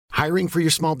Hiring for your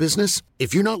small business?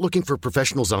 If you're not looking for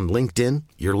professionals on LinkedIn,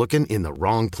 you're looking in the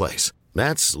wrong place.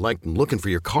 That's like looking for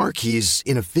your car keys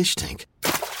in a fish tank.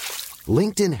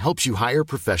 LinkedIn helps you hire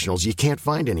professionals you can't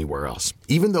find anywhere else,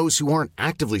 even those who aren't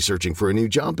actively searching for a new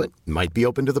job but might be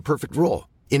open to the perfect role.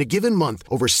 In a given month,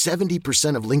 over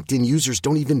 70% of LinkedIn users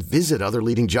don't even visit other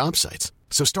leading job sites.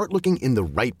 So start looking in the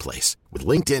right place. With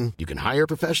LinkedIn, you can hire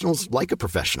professionals like a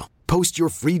professional. Post your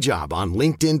free job on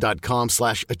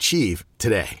linkedin.com/achieve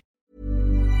today.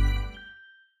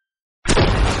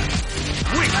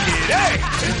 Wicked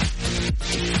A!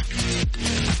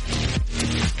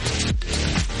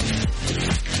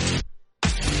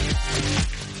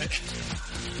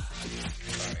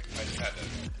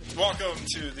 Welcome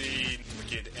to the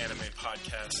Wicked Anime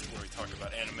Podcast, where we talk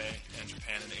about anime and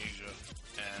Japan and Asia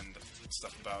and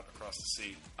stuff about across the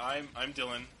sea. I'm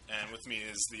Dylan, and with me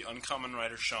is the uncommon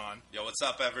writer Sean. Yo, what's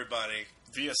up, everybody?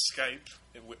 Via Skype,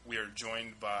 we are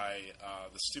joined by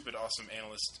the stupid, awesome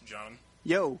analyst John.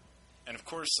 Yo. And of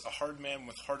course, a hard man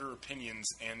with harder opinions,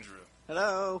 Andrew.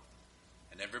 Hello.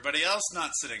 And everybody else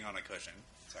not sitting on a cushion.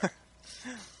 Sorry.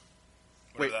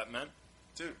 Whatever that meant.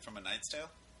 Dude, from A Knight's Tale?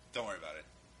 Don't worry about it.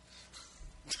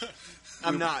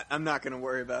 I'm not going to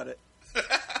worry about it.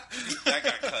 That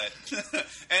got cut.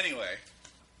 Anyway,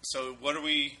 so what are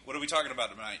we talking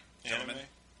about tonight, gentlemen? Anime?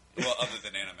 Well, other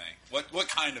than anime. What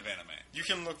kind of anime? You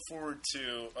can look forward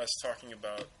to us talking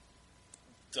about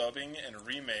dubbing and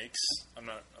remakes. I'm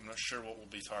not sure what we'll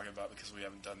be talking about because we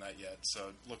haven't done that yet.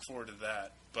 So look forward to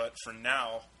that. But for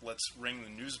now, let's ring the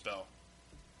news bell.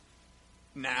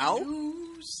 Now?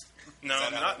 News? No,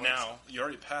 not now. You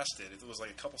already passed it. It was like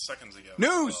a couple seconds ago.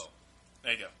 News! Oh,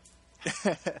 There you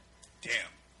go. damn.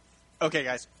 Okay,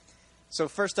 guys. So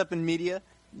first up in media,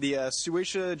 the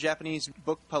Shueisha Japanese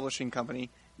Book Publishing Company,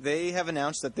 they have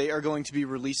announced that they are going to be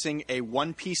releasing a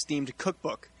One Piece themed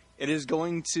cookbook. It is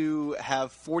going to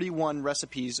have 41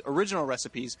 recipes, original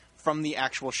recipes, from the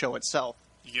actual show itself.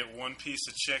 You get one piece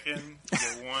of chicken. You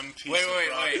get one piece Wait, of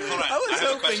broccoli. hold on. I was have a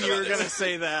hoping question you were about going to this.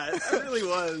 say that. I really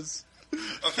was.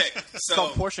 Okay, It's so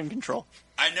called portion control.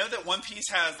 I know that One Piece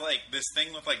has like this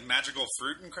thing with like magical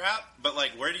fruit and crap, but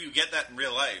like where do you get that in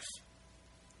real life?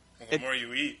 Well, the more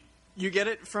you eat. You get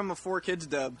it from a 4Kids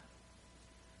dub.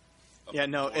 Yeah,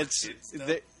 no, it's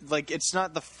it's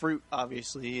not the fruit.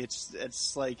 Obviously,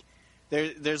 it's like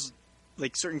there's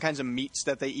like certain kinds of meats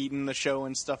that they eat in the show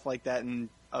and stuff like that, and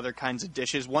other kinds of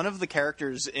dishes. One of the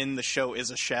characters in the show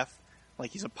is a chef.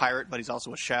 Like he's a pirate, but he's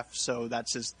also a chef, so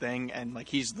that's his thing. And like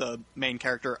he's the main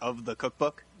character of the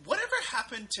cookbook. Whatever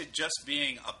happened to just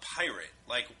being a pirate?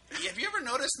 Like, have you ever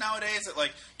noticed nowadays that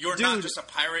like you're Dude. not just a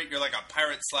pirate, you're like a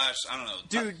pirate / I don't know.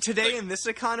 Dude, today like, in this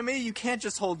economy, you can't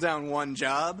just hold down one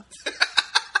job.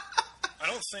 I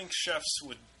don't think chefs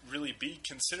would really be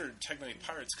considered technically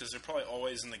pirates because they're probably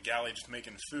always in the galley just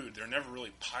making food. They're never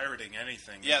really pirating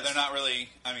anything. Yeah, they're not really.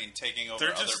 I mean, taking over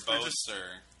other boats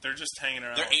They're just hanging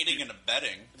around. they're with aiding people. and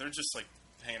abetting. They're just like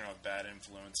hanging around with bad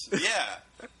influence.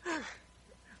 Yeah.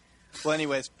 Well,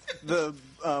 anyways, the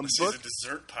He's book. a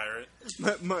dessert pirate.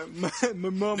 My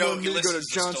mom No, wanted me to go to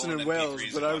listens Johnson stolen and Wales,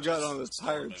 MP3s but and I got watches on this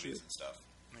stolen pirate movies shit. and stuff.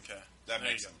 Okay. That There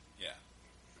makes you sense. go. Yeah.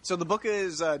 So the book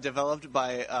is developed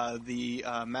by the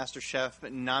master chef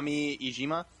Nami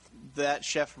Ijima. That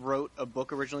chef wrote a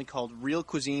book originally called Real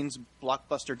Cuisine's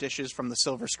Blockbuster Dishes from the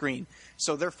Silver Screen.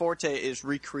 So their forte is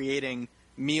recreating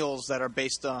meals that are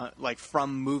based on, like,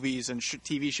 from movies and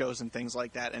TV shows and things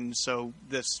like that. And so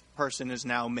this person is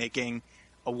now making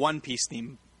a One Piece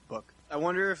theme book. I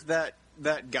wonder if that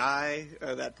guy,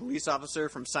 that police officer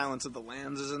from Silence of the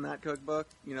Lambs is in that cookbook.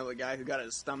 You know, the guy who got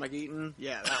his stomach eaten?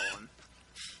 Yeah, that one.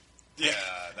 Yeah.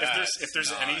 If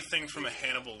there's anything from a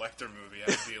Hannibal Lecter movie,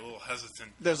 I'd be a little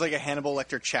hesitant. There's like a Hannibal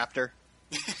Lecter chapter.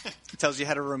 It tells you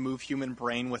how to remove human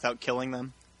brain without killing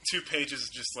them. 2 pages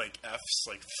just like F's,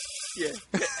 like Yeah.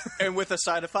 And with a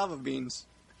side of fava beans.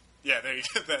 yeah. There you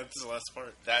go. That's the last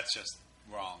part. That's just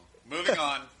wrong. Moving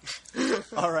on.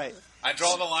 All right. I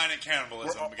draw the line at We're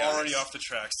cannibalism. already off the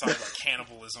tracks talking about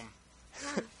cannibalism.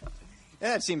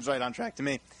 Yeah, it seems right on track to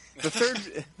me.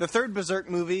 The third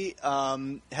Berserk movie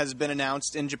has been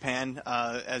announced in Japan.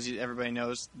 As everybody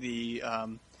knows, the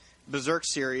Berserk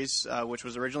series, which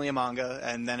was originally a manga,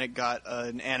 and then it got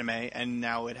an anime, and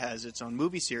now it has its own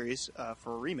movie series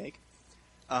for a remake.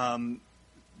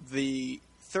 The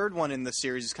third one in the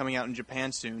series is coming out in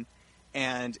Japan soon,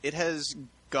 and it has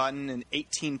gotten an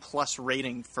 18-plus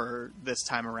rating for this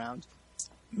time around.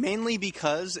 Mainly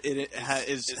because it has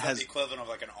that the equivalent of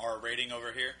like an R rating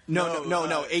over here?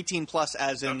 No, 18 plus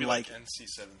as That'd in be like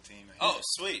NC-17. Oh,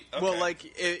 sweet. Okay. well, like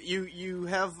you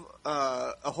have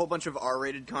a whole bunch of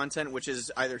R-rated content, which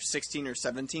is either 16 or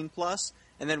 17 plus,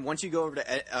 And then once you go over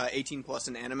to 18 plus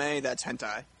in anime, that's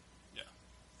hentai. Yeah.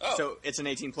 Oh, So it's an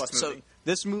 18 plus So- movie.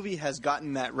 This movie has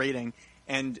gotten that rating,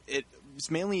 and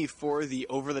it's mainly for the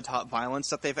over the top violence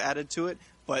that they've added to it.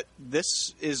 But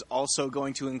this is also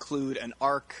going to include an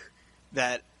arc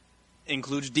that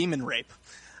includes demon rape.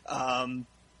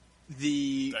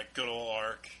 The That good old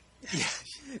arc.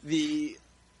 the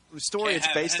story can't it's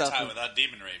have based off hentai of. without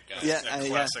demon rape, guys. Yeah. That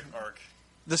classic arc.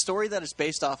 The story that it's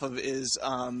based off of is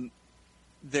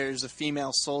there's a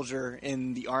female soldier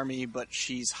in the army, but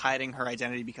she's hiding her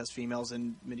identity because females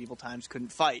in medieval times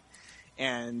couldn't fight.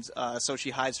 And so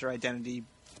she hides her identity,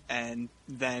 and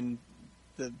then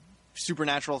the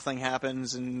supernatural thing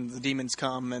happens, and the demons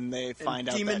come, and they find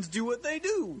out demons that... do what they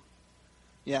do.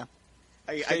 Yeah.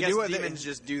 I They guess do what demons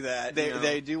just do that. They, you know.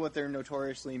 they do what they're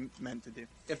notoriously meant to do.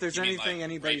 If there's You mean, anything like,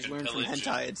 anybody's rape and learned from pillage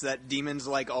hentai, and- it's that demons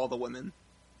like all the women.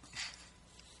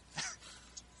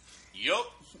 Yup.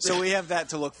 So we have that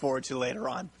to look forward to later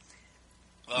on.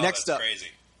 Oh, Next that's up. crazy.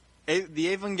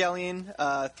 The Evangelion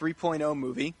 3.0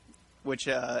 movie, which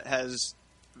has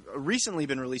recently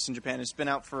been released in Japan, it's been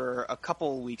out for a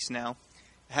couple weeks now,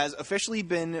 has officially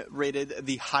been rated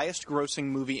the highest grossing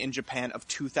movie in Japan of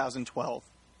 2012.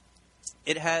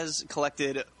 It has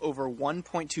collected over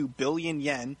 1.2 billion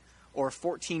yen, or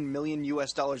 14 million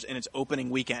US dollars in its opening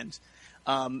weekend.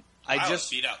 Wow, it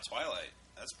beat out Twilight.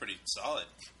 That's pretty solid.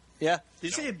 Yeah. Did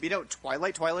you say it beat out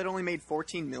Twilight? Twilight only made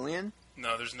 14 million?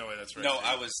 No, there's no way that's right. No,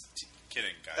 I was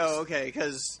kidding, guys. Oh, okay,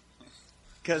 because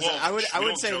Well, I we would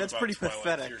don't say joke that's about pretty Twilight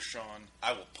pathetic. Here, Sean.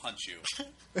 I will punch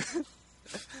you.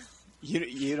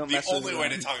 You don't The mess with only way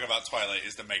to around. talk about Twilight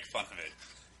is to make fun of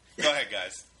it. Go ahead,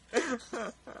 guys.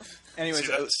 Anyways,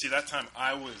 See that time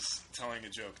I was telling a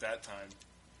joke that time.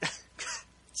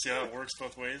 See how it works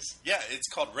both ways? Yeah, it's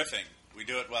called riffing. We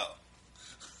do it well.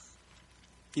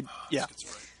 yeah. It's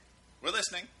right. We're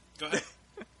listening. Go ahead.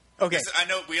 Okay. I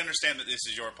know we understand that this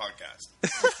is your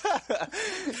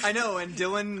podcast. I know, and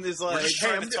Dylan is We're like, just hey,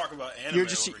 trying I'm to talk about anime You're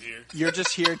just over here. you're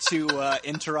just here to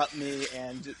interrupt me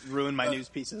and ruin my news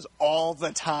pieces all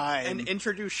the time. and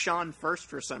introduce Sean first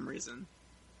for some reason.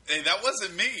 Hey, that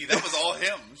wasn't me. That was all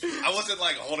him. I wasn't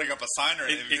like holding up a sign or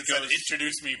anything. it It said, goes-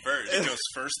 introduce me first. It goes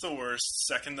first the worst,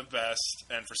 second the best,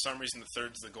 and for some reason the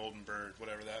third's the golden bird,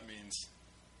 whatever that means.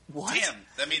 What? Damn,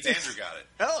 that means Andrew got it.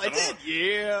 Oh, I I did. don't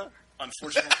Yeah.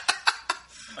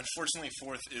 Unfortunately,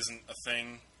 fourth isn't a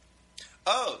thing.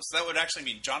 Oh, so that would actually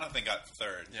mean Jonathan got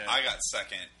third. Yeah. I got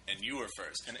second, and you were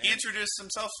first. And He introduced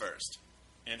himself first.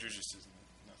 Andrew just isn't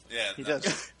nothing. Yeah, He no.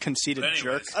 does. Conceited But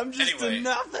jerk. anyways, I'm just anyway, a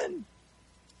nothing.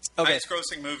 Okay. highest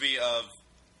grossing movie of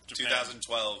Japan.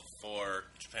 2012 for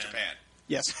Japan. Japan.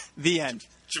 Yes. The end.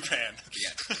 Japan.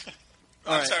 Yeah.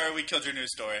 All I'm right. sorry we killed your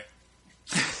news story.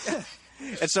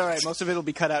 It's all right. Most of it will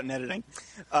be cut out in editing.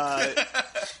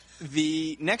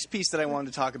 The next piece that I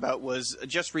wanted to talk about was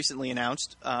just recently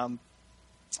announced,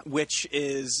 which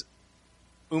is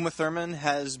Uma Thurman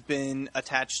has been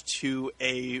attached to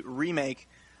a remake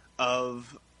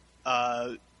of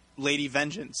Lady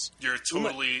Vengeance. You're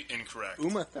totally incorrect.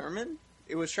 Uma Thurman?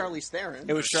 It was Charlize Theron.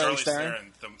 It was Charlize Charlize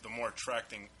Theron. the more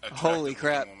attractive Holy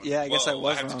crap! woman. Yeah, I guess I Well,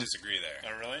 was have wrong. to disagree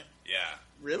there. Oh, really? Yeah.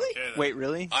 Really? Okay, then. Wait,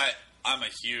 really? I'm a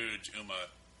huge Uma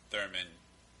Thurman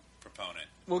proponent.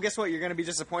 Well, guess what? You're going to be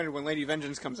disappointed when Lady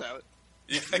Vengeance comes out.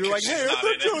 You're You're like, hey, I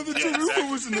thought Jonathan Yeah, Chalupa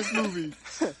exactly. was in this movie.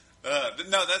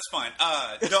 No, that's fine.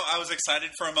 No, I was excited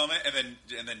for a moment,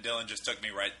 and then Dylan just took me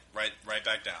right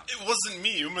back down. It wasn't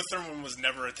me. Uma Thurman was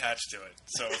never attached to it,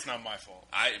 so it's not my fault.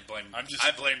 I blame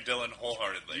Dylan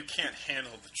wholeheartedly. You can't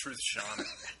handle the truth, Sean.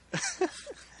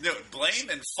 No, blame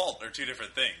and fault are two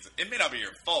different things. It may not be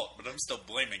your fault, but I'm still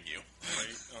blaming you.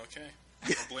 Right? Okay.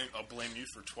 I'll blame you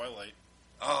for Twilight.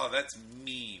 Oh, that's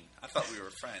mean. I thought we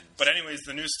were friends. But anyways,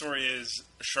 the news story is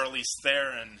Charlize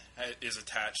Theron is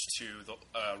attached to the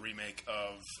remake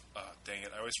of dang it,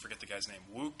 I always forget the guy's name.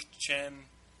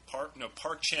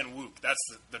 Park Chan-wook. That's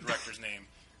the director's name.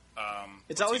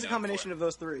 It's always a combination of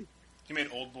those three. He made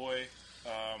Old Boy,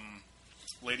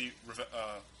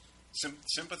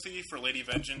 Sympathy for Lady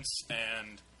Vengeance,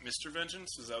 and Mr.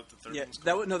 Vengeance. Is that what the third Yeah, one's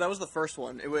called? that was the first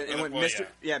one. It went Well, Mr.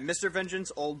 Yeah, Mr.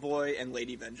 Vengeance, Old Boy, and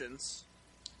Lady Vengeance.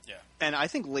 Yeah. And I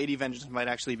think Lady Vengeance might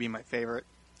actually be my favorite.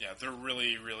 Yeah, they're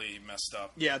really, really messed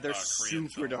up. Yeah, they're Korean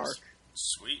super films. dark.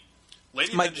 Sweet.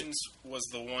 Lady My- Vengeance was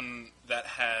the one that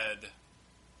had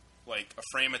like a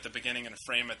frame at the beginning and a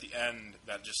frame at the end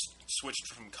that just switched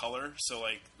from color. So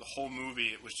like the whole movie,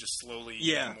 it was just slowly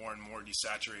getting more and more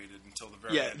desaturated until the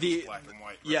very end it was black and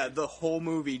white. Yeah, right? the whole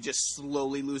movie just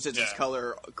slowly loses its Yeah.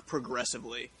 color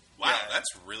progressively. Wow, that's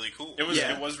really cool. It was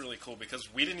Yeah. it was really cool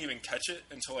because we didn't even catch it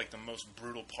until like the most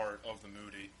brutal part of the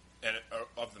movie. and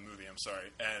of the movie. I'm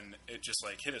sorry, and it just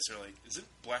like hit us. They're like, "Is it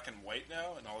black and white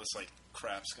now?" And all this like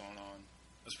crap's going on.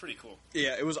 It was pretty cool.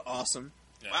 Yeah, it was awesome.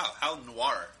 Yeah. Wow, how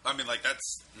noir! I mean, like it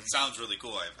sounds really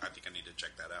cool. I think I need to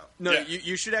check that out. No, Yeah.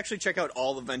 you should actually check out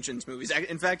all the Vengeance movies.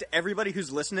 In fact, everybody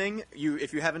who's listening,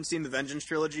 if you haven't seen the Vengeance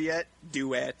trilogy yet,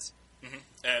 do it.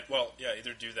 And well, yeah,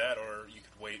 either do that or you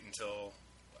could wait until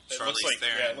it Charlize looks like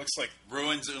Theron yeah, it looks like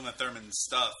ruins Uma Thurman's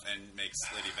stuff and makes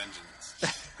Lady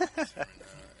Vengeance.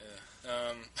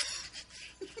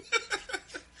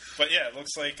 But yeah, it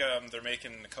looks like they're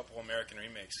making a couple American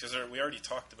remakes because we already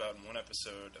talked about in one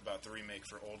episode about the remake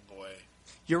for Old Boy.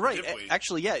 You're right. Did we?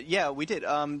 Actually, yeah, we did.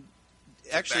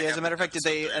 Actually, back as a matter of fact, did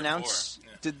they episode 3 and announce? 4.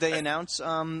 Yeah. Did they announce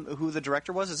who the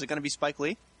director was? Is it going to be Spike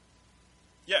Lee?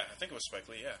 Yeah, I think it was Spike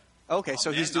Lee. Yeah. Okay, so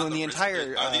Man, he's not doing the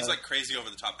entire. Are these like crazy over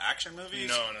the top action movies?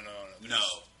 No. No.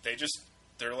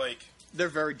 They're like They're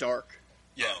very dark.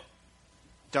 yeah. Oh.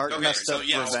 dark, Okay, messed so up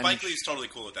yeah, revenge. Spike Lee's totally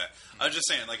cool with that. I was just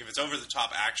saying, like, if it's over the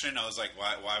top action, I was like,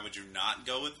 why would you not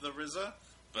go with the RZA?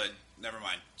 But never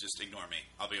mind, just ignore me.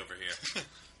 I'll be over here.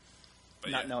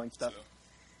 But Not yeah, knowing stuff. so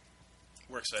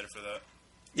we're excited for that.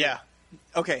 Yeah.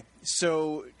 Okay,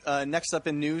 so next up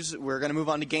in news, we're going to move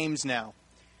on to games now.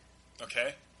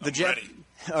 Okay, The I'm ready.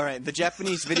 All right, the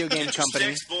Japanese video game Get your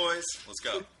company. sticks, boys. Let's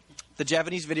go. The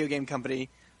Japanese video game company,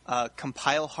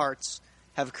 Compile Hearts,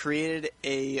 have created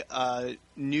a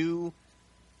new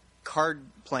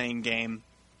card-playing game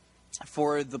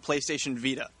for the PlayStation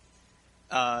Vita.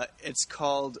 It's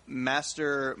called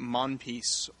Master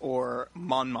Monpiece, or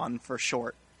Mon for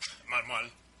short. Come on.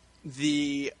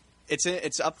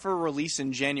 It's up for release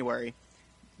in January.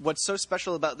 What's so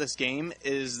special about this game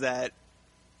is that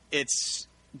it's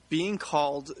being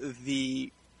called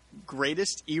the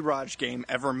greatest Eroj game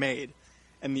ever made.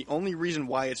 And the only reason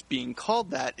why it's being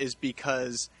called that is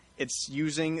because it's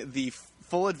using the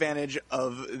full advantage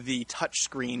of the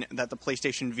touchscreen that the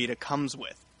PlayStation Vita comes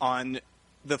with on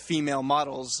the female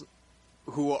models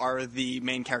who are the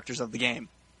main characters of the game.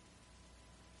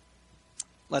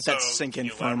 Let that So, sink in can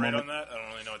you for a elaborate moment. on that? I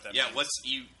don't really know what that Yeah, means. what's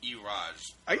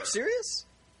Eroj? Are you serious?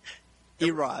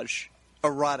 Eroj.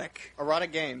 Erotic.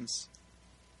 Erotic games.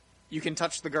 You can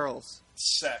touch the girls.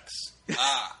 Sex.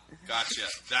 Ah, gotcha.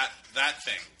 That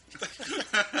thing.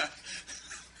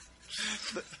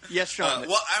 Yes, Sean.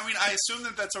 Well, I mean, I assume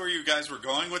that that's where you guys were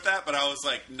going with that, but I was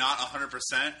like not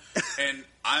 100%. And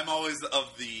I'm always of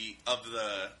the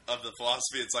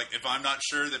philosophy. It's like if I'm not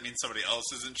sure, that means somebody else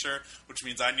isn't sure, which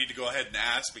means I need to go ahead and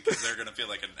ask because they're going to feel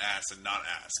like an ass and not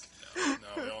ask.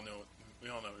 No, we all know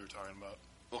what we were talking about.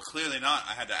 Well, clearly not.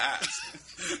 I had to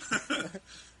ask.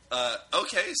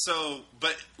 Okay, so,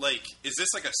 but like, is this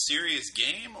like a serious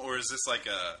game or is this like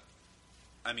a?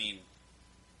 I mean,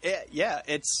 Yeah,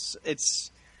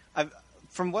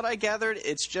 from what I gathered,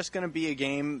 it's just going to be a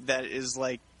game that is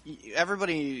like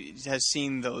everybody has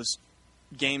seen those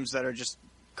games that are just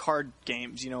card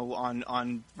games,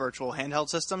 on virtual handheld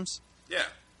systems. yeah.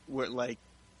 Where like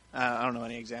I don't know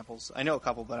any examples. I know a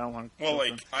couple, but I don't want to. Well,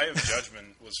 like Eye of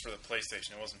Judgment was for the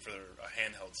PlayStation. It wasn't for a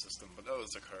handheld system, but that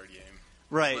was a card game.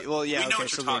 right. Well, yeah. we know okay, what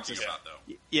so you're they talking exist. about,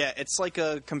 though. Yeah, it's like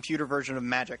a computer version of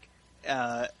Magic,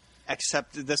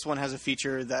 except this one has a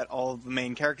feature that all of the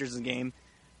main characters in the game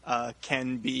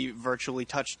can be virtually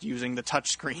touched using the touch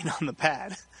screen on the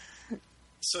pad.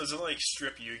 So is it like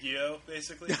Strip Yu-Gi-Oh,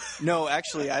 basically? No,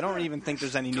 actually, I don't even think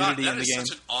there's any God, nudity that in the is game.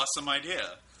 such an awesome idea.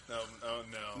 No.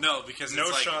 No, because No,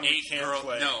 it's like Sean, we 8 can't girls.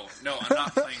 play. No, I'm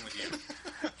not playing with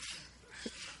you.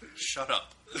 Shut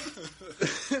up.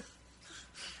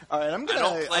 All right, I'm I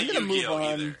don't play gonna move Yu-Gi-Oh on.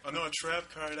 either. Oh no, a trap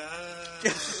card. Ah.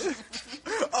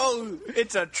 Oh,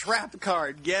 it's a trap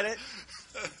card. Get it?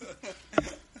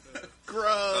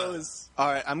 Gross.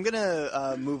 All right, I'm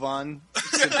gonna move on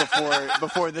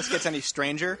before this gets any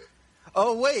stranger.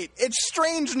 Oh wait, it's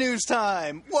strange news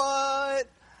time. What?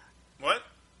 What?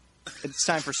 It's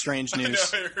time for strange I know,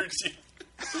 news. I heard you.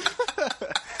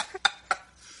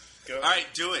 Go. All right,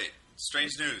 do it.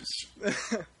 Strange news.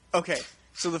 Okay,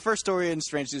 so the first story in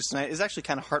strange news tonight is actually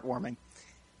kind of heartwarming,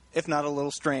 if not a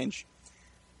little strange.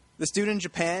 This dude in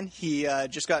Japan, he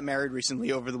just got married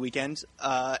recently over the weekend,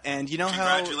 and you know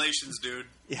how Congratulations, dude.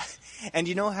 yeah, and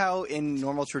you know how in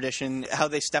normal tradition, how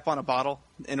they step on a bottle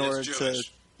in It's order to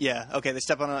Jewish. yeah, okay, they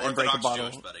step on it and break the Orthodox bottle.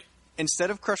 Jewish, buddy. Instead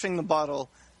of crushing the bottle,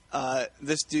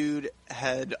 this dude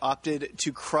had opted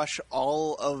to crush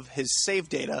all of his save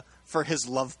data for his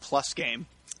Love Plus game,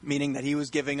 meaning that he was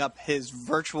giving up his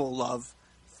virtual love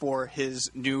for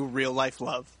his new real life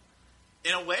love.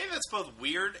 In a way, that's both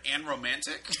weird and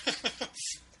romantic.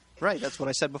 Right, that's what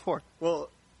I said before. Well,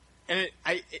 and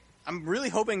I'm really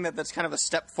hoping that that's kind of a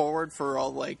step forward for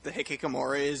all like the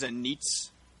hikikomores and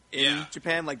neats in Yeah.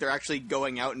 Japan. Like, they're actually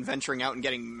going out and venturing out and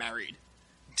getting married.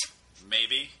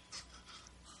 Maybe.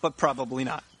 But probably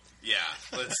not. Yeah.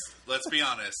 Let's be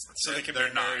honest. So they can They're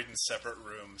be not. married in separate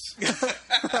rooms.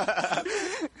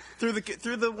 Through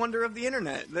the wonder of the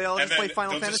internet. They all just play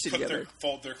Final they'll Fantasy just together.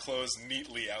 fold their clothes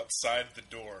neatly outside the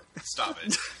door. Stop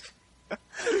it.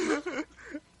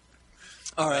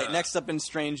 All right, next up in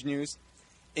strange news.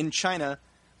 In China,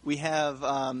 we have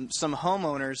some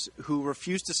homeowners who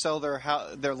refuse to sell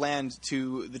their land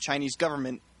to the Chinese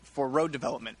government for road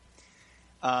development.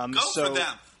 Go for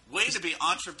them. Way to be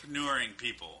entrepreneuring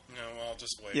people. No, I'll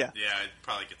just wait. Yeah. Yeah, it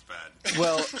probably gets bad.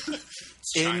 Well,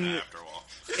 It's China, after all.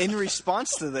 in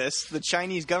response to this, the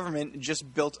Chinese government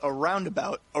just built a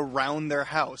roundabout around their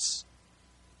house.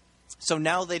 So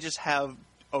now they just have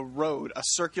a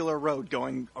circular road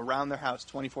going around their house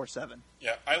 24/7.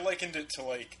 Yeah, I likened it to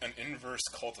like an inverse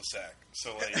cul-de-sac.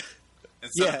 So like,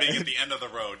 Instead Yeah. of being at the end of the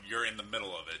road, you're in the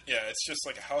middle of it. yeah, it's just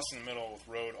like a house in the middle with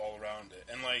road all around it,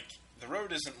 and like the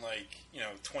road isn't like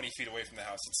 20 feet away from the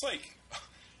house. It's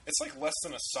like less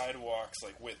than a sidewalk's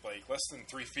like width, like less than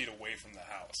 3 feet away from the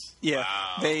house, Yeah,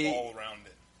 Wow. all around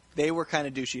it. they were kind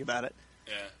of douchey about it.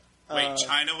 Yeah. Wait,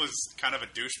 China was kind of a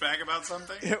douchebag about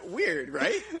something? Weird,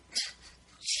 right?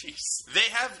 Jeez.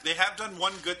 They have done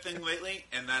one good thing lately,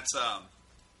 and that's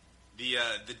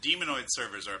the Demonoid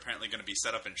servers are apparently going to be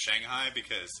set up in Shanghai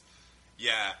because,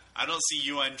 yeah, I don't see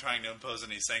UN trying to impose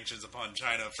any sanctions upon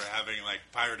China for having like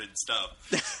pirated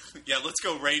stuff. Yeah, let's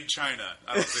go raid China.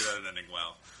 I don't see that ending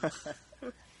well.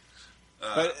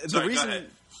 But sorry, the go reason, ahead.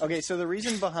 okay, so the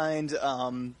reason behind,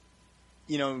 them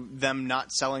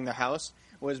not selling their house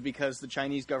was because the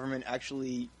Chinese government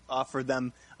actually offered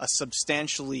them a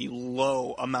substantially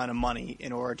low amount of money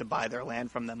in order to buy their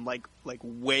land from them, like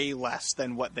way less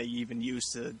than what they even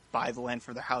used to buy the land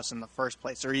for their house in the first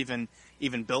place, or even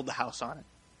build the house on it.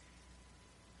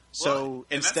 So Well,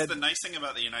 and instead, that's the nice thing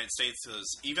about the United States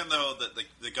is even though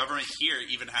the government here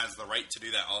even has the right to do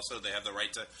that, also they have the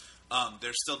right to.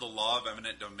 There's still the law of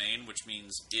eminent domain, which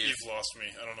means if You've lost me.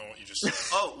 I don't know what you just said.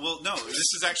 oh well, no, this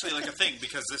is actually like a thing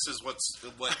because this is what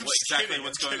exactly kidding,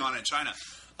 what's I'm going on in China.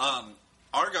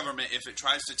 Our government, if it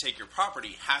tries to take your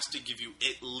property, has to give you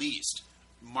at least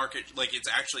market. Like it's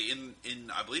actually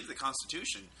in I believe the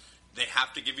Constitution, they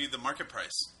have to give you the market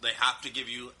price. They have to give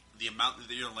you the amount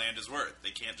that your land is worth.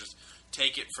 They can't just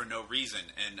take it for no reason,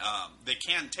 and they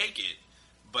can take it,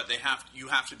 but you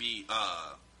have to be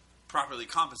properly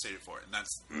compensated for it, and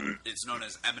that's it's known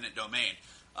as eminent domain.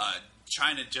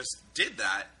 China just did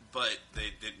that, but they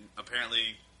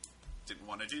didn't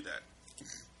want to do that.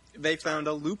 They found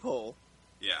a loophole.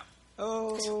 Yeah.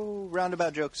 oh,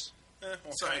 roundabout jokes. Well,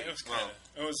 Sorry, it was well- kind of.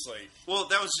 It was like Well,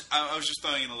 that was I was just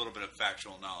throwing in a little bit of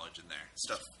factual knowledge in there.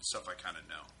 Stuff I kind of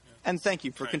know. And thank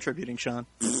you for Right. contributing, Sean.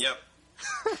 Yep.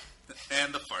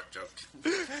 And the fart joke.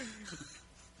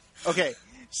 Okay,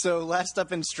 so last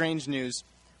up in strange news,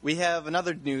 we have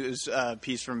another news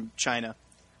piece from China.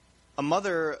 A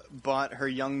mother bought her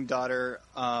young daughter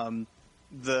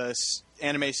the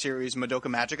anime series Madoka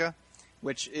Magica,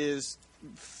 which is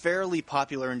fairly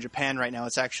popular in Japan right now.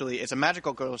 It's a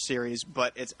magical girl series,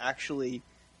 but it's actually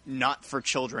not for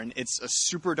children. It's a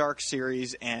super dark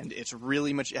series, and it has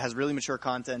really mature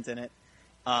content in it.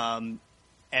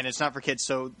 And it's not for kids.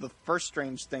 So the first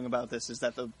strange thing about this is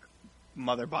that the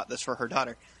mother bought this for her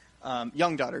daughter.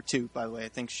 Young daughter, too, by the way. I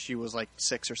think she was like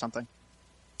 6 or something.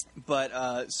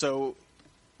 But so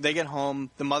they get home.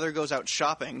 The mother goes out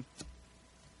shopping,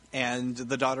 and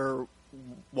the daughter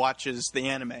watches the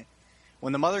anime.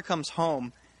 When the mother comes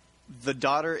home, the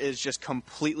daughter is just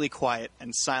completely quiet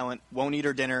and silent, won't eat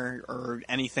her dinner or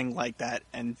anything like that.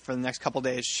 And for the next couple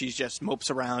days, she just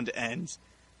mopes around and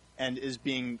is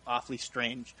being awfully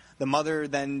strange. The mother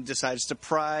then decides to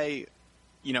pry,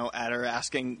 at her,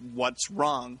 asking what's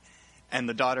wrong. And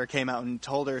the daughter came out and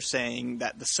told her, saying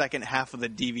that the second half of the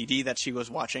DVD that she was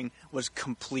watching was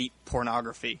complete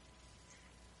pornography.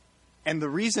 And the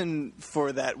reason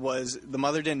for that was the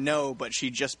mother didn't know, but she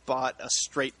just bought a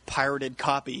straight pirated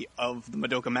copy of the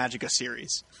Madoka Magica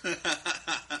series.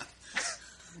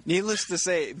 Needless to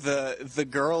say, the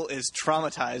girl is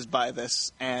traumatized by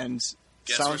this, and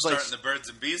Guess sounds we're like starting the birds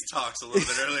and bees talks a little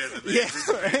bit earlier than they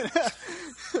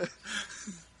yeah.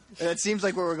 And it seems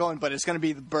like where we're going, but it's going to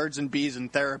be the birds and bees in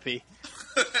therapy.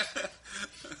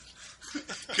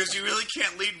 Because you really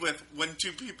can't lead with when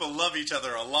two people love each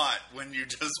other a lot when you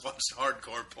just watch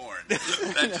hardcore porn.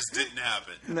 That just didn't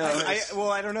happen. No,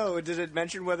 I don't know. Did it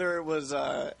mention whether it was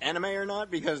anime or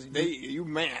not? Because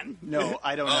no,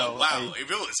 I don't know. Oh wow! If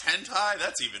it was hentai,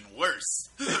 that's even worse.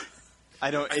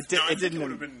 I don't. no, I It think didn't. It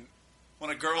would have been when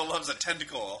a girl loves a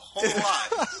tentacle a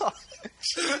whole lot.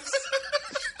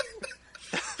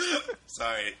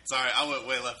 Sorry, I went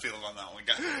way left field on that one,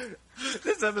 guys.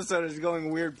 This episode is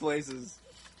going weird places.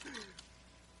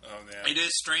 Oh man, It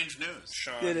is strange news.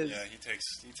 Sean. It is. Yeah, he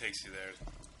takes you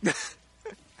there.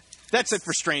 That's it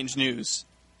for strange news.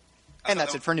 And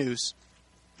that's it for news.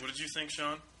 What did you think,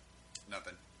 Sean?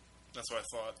 Nothing. That's what I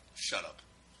thought. Shut up.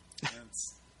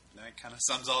 That kind of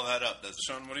sums all that up, doesn't it?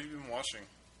 Sean, what have you been watching?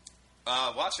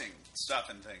 Watching stuff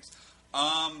and things.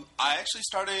 I actually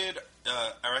started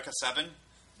Eureka 7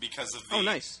 because of the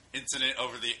nice. incident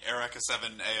over the Eureka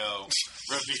 7 AO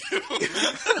review.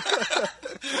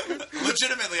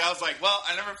 Legitimately, I was like, well,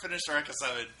 I never finished Eureka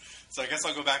 7, so I guess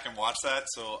I'll go back and watch that.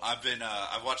 So I've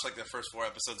watched like the first 4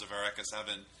 episodes of Eureka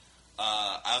 7.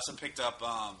 I also picked up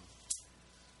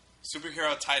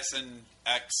Superhero Tyson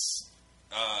X,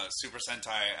 Super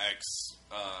Sentai X,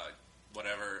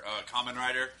 Kamen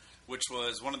Rider, which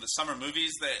was one of the summer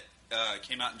movies that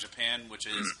came out in Japan, which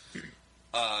is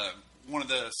one of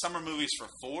the summer movies for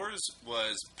 4s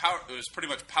was it was pretty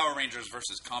much Power Rangers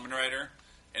versus Kamen Rider,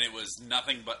 and it was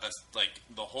nothing but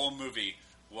the whole movie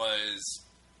was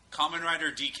Kamen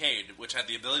Rider Decade, which had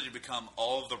the ability to become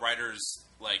all of the riders,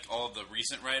 like all of the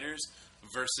recent riders,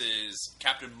 versus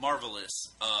Captain Marvelous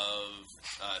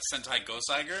of Sentai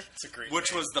Goseiger, It's a great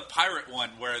which name. was the pirate one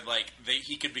where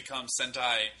he could become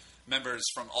Sentai members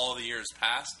from all the years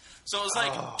past. So it was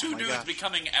like two my dudes gosh.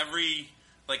 becoming every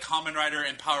Kamen Rider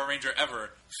and Power Ranger ever,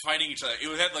 fighting each other.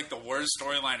 It had like the worst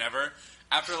storyline ever.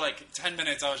 After like 10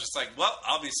 minutes, I was just like, well,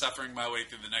 I'll be suffering my way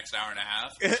through the next hour and a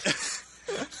half.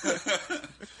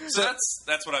 So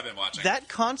that's what I've been watching. That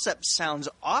concept sounds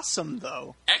awesome,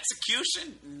 though.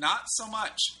 Execution, not so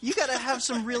much. You gotta have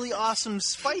some really awesome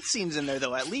fight scenes in there,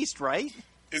 though, at least, right?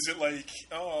 Is it like,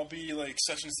 I'll be like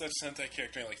such and such Sentai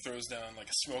character, and like throws down like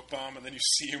a smoke bomb, and then you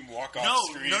see him walk off No.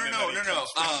 screen? and then he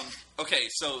comes- Okay,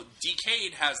 so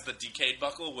Decade has the Decade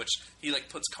buckle, which he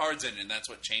puts cards in, and that's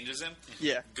what changes him.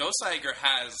 Yeah. Goseiger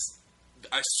has,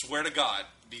 I swear to God,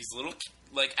 these little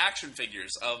action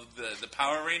figures of the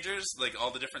Power Rangers,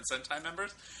 all the different Sentai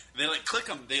members. They click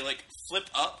them, they flip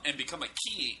up and become a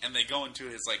key, and they go into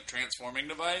his transforming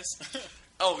device.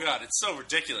 Oh god, it's so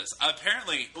ridiculous.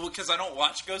 Apparently, because I don't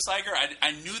watch Goseiger,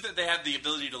 I knew that they had the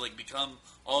ability to become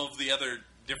all of the other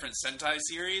different Sentai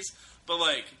series, but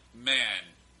man,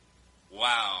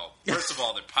 wow. First of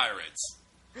all, they're pirates.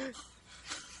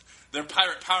 They're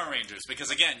pirate Power Rangers,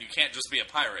 because again, you can't just be a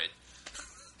pirate.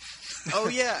 Oh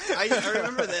yeah, I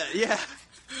remember that. Yeah.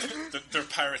 They're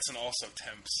pirates and also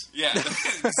temps. Yeah,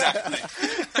 exactly.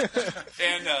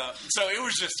 And so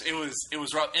it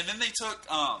was rough. And then they took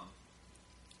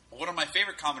one of my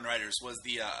favorite Kamen Riders was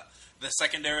the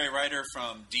secondary rider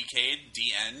from Decade,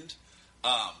 D-End,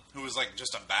 who was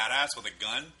just a badass with a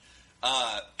gun.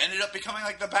 Ended up becoming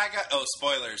the bad guy. Oh,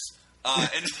 spoilers.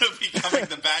 Ended up becoming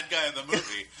the bad guy of the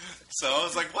movie. So I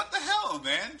was like, what the hell,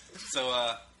 man?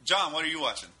 So, John, what are you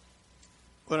watching?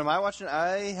 What am I watching?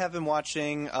 I have been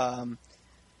watching.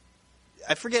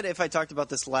 I forget if I talked about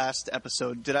this last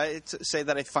episode. Did I say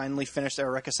that I finally finished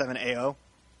Eureka 7 AO?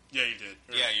 Yeah, you did.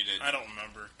 Yeah, you did. I don't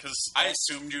remember because I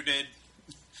assumed you did.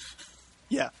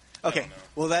 Yeah. Okay. don't know.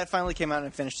 Well, that finally came out and I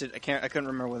finished it. I couldn't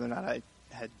remember whether or not I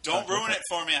had. Don't ruin it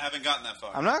for me. I haven't gotten that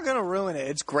far. I'm not going to ruin it.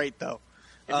 It's great though.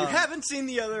 If you haven't seen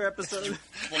the other episode,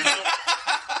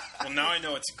 well, now I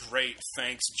know it's great.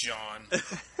 Thanks, John.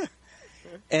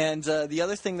 And the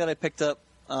other thing that I picked up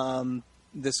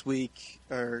this week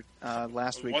or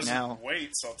last It week wasn't now,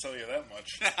 weights, I'll tell you that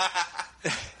much.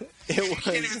 it You can't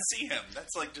was even see him.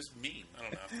 That's just mean. I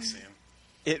don't have to see him.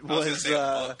 it I was gonna was say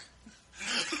a book.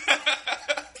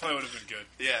 Probably would have been good.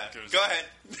 Yeah, Good. go ahead.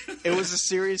 it was a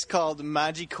series called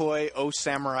Magikoi O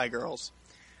Samurai Girls.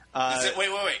 Is it, wait.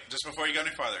 Just before you go any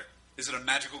farther, is it a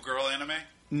magical girl anime?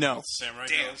 No, Samurai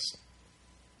Damn. Girls.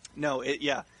 no, it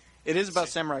is about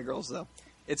samurai girls though.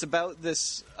 It's about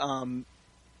this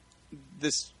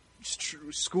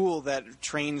school that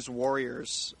trains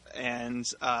warriors, and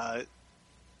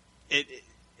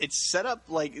it's set up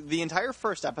the entire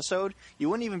first episode. You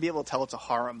wouldn't even be able to tell it's a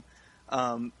harem,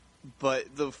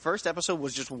 but the first episode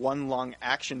was just one long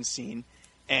action scene,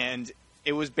 and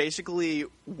it was basically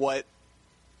what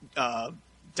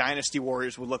Dynasty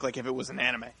Warriors would look like if it was an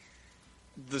anime.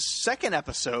 The second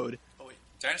episode, Oh wait,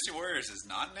 Dynasty Warriors is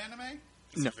not an anime?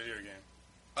 It's No. a video game.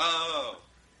 Oh,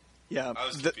 yeah, I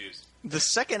was confused. the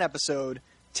second episode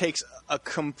takes a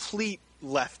complete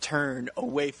left turn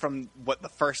away from what the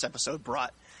first episode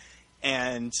brought,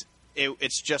 and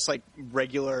it's just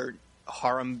regular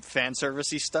harem fan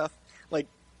servicey stuff.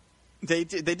 They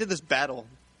did this battle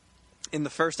in the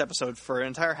first episode for an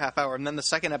entire half hour, and then the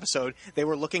second episode they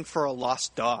were looking for a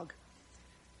lost dog,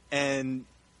 and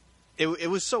it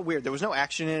was so weird. There was no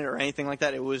action in it or anything like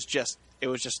that. It was just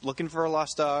looking for a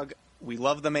lost dog. We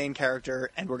love the main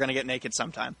character, and we're gonna get naked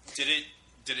sometime. Did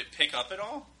it pick up at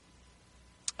all?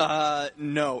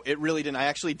 No, it really didn't. I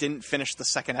actually didn't finish the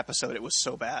second episode. It was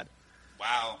so bad.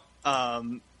 Wow.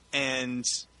 And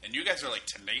you guys are like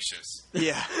tenacious.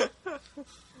 yeah,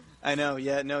 I know.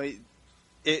 Yeah, no,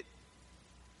 it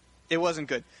wasn't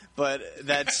good, but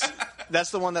that's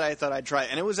the one that I thought I'd try,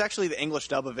 and it was actually the English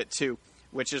dub of it too,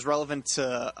 which is relevant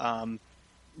to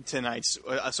tonight's.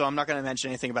 So I'm not going to mention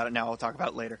anything about it now. I'll talk about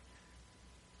it later.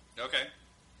 Okay.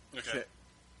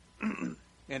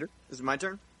 Andrew, is it my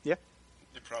turn? Yeah.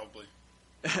 Probably.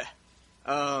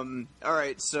 All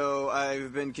right, so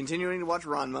I've been continuing to watch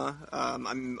Ranma.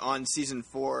 I'm on season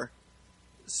 4,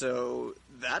 so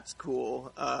that's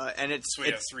cool. And So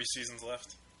we have 3 seasons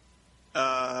left.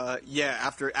 Yeah,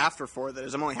 after 4, that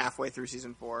is. I'm only halfway through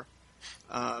season 4.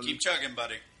 Keep chugging,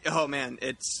 buddy. Oh man,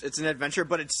 it's an adventure,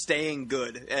 but it's staying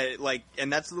good.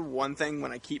 And that's the one thing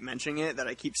when I keep mentioning it that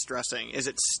I keep stressing is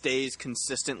it stays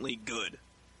consistently good.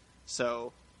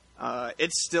 So.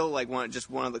 It's still like one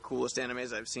of the coolest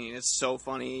animes I've seen. It's so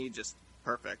funny, just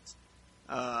perfect.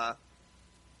 And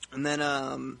then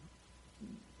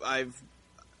I've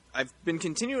been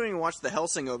continuing to watch the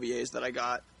Hellsing OVAs that I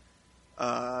got.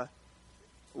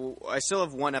 I still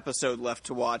have 1 episode left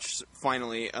to watch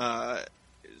finally,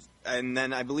 and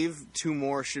then I believe 2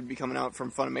 more should be coming out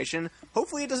from Funimation.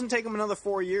 Hopefully, it doesn't take them another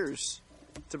 4 years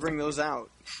to bring those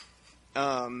out.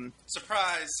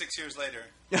 Surprise! 6 years later.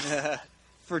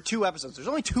 For 2 episodes. There's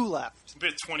only 2 left.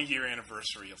 It's a 20-year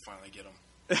anniversary. You'll finally get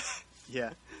them. Yeah.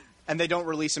 And they don't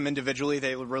release them individually.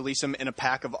 They release them in a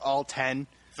pack of all 10.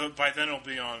 So by then, it'll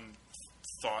be on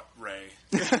Thought Ray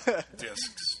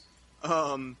discs.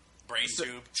 Brain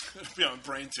tube. It'll be on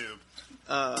Brain Tube.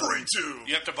 Brain Tube.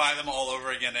 You have to buy them all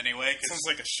over again anyway. Sounds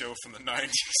like a show from the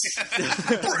 90s.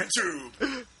 Brain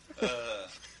Tube.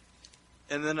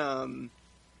 And then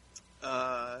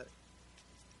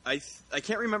I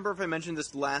can't remember if I mentioned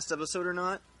this last episode or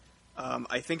not.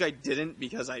 I think I didn't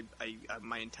because I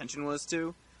my intention was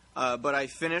to. But I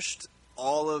finished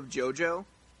all of JoJo.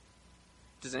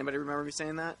 Does anybody remember me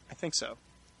saying that? I think so.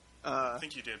 I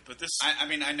think you did, but this... I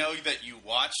mean, I know that you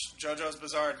watched JoJo's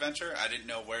Bizarre Adventure. I didn't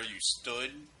know where you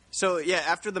stood. So, yeah,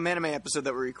 after the Manime episode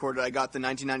that we recorded, I got the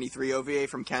 1993 OVA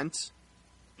from Kent.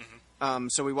 Mm-hmm.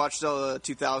 So we watched the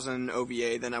 2000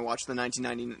 OVA, then I watched the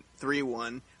 1993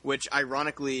 one, which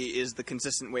ironically is the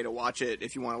consistent way to watch it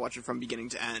if you want to watch it from beginning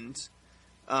to end.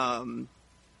 And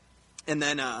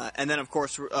then of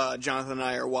course, Jonathan and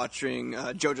I are watching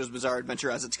JoJo's Bizarre Adventure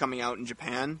as it's coming out in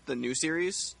Japan, the new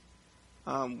series,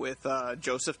 with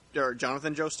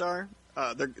Jonathan Joestar.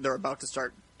 They're about to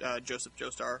start Joseph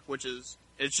Joestar,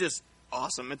 it's just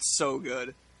awesome. It's so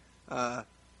good. Talk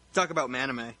about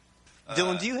Manime.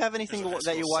 Dylan, do you have anything There's a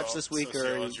that you high watched school this week?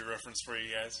 sociology reference for you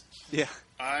guys. Yeah.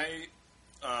 I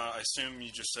assume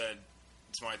you just said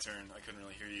it's my turn. I couldn't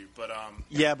really hear you, but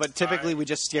Yeah, but typically we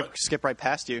just skip right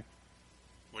past you.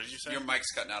 What did you say? Your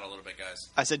mic's cutting out a little bit, guys.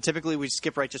 I said typically we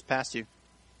skip right just past you.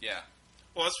 Yeah.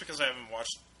 Well, that's because I haven't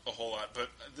watched a whole lot. But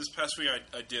this past week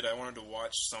I did. I wanted to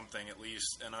watch something at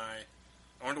least, and I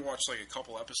wanted to watch like a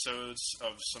couple episodes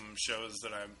of some shows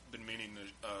that I've been meaning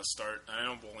to start. I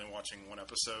know I'm only watching 1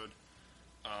 episode.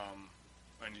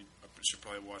 I should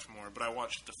probably watch more, but I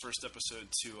watched the first episode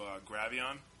to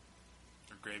Gravion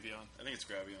or Gravion. I think it's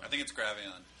Gravion. I think it's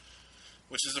Gravion.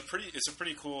 Which is a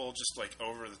pretty cool, just like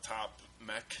over the top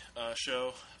mech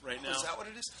show right now. Is that what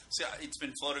it is? See, it's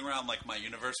been floating around like my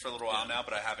universe for a little while now,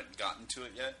 but I haven't gotten to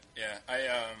it yet. Yeah,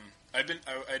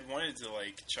 I'd wanted to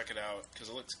like check it out because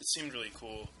it seemed really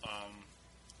cool.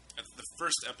 The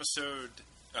first episode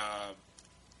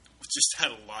just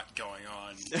had a lot going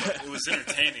on. But it was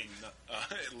entertaining,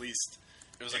 at least.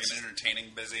 It was like an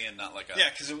entertaining busy and not like a... Yeah,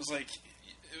 because it was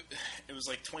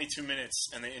like 22 minutes,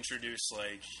 and they introduced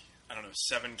like, I don't know,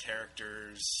 7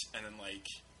 characters, and then like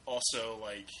also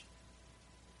like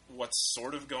what's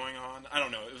sort of going on. I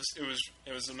don't know.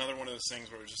 It was another one of those things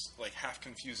where it was just like half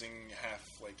confusing, half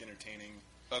like entertaining.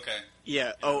 Okay.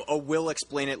 Yeah. Oh, we'll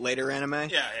explain it later. Anime.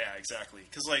 Yeah, exactly.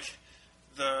 Because like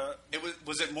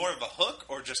was it more of a hook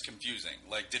or just confusing?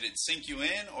 Like, did it sink you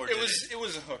in, or it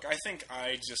was a hook? I think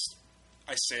I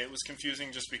say it was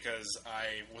confusing just because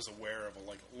I was aware of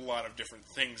a lot of different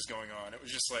things going on. It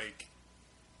was just like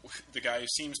the guy who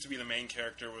seems to be the main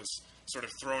character was sort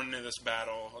of thrown into this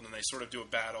battle, and then they sort of do a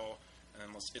battle, and then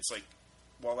it's like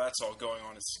while that's all going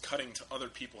on, it's cutting to other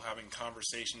people having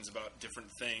conversations about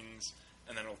different things,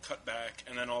 and then it'll cut back,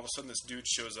 and then all of a sudden this dude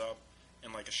shows up,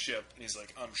 in like a ship, and he's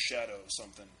like, "I'm Shadow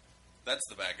something." That's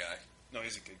the bad guy. No,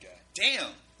 he's a good guy.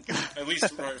 Damn. At least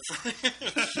for,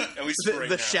 at least for right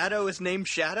The now. Shadow is named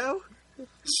Shadow?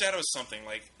 Shadow's something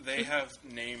like they have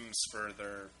names for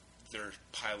their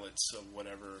pilots of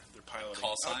whatever they're piloting.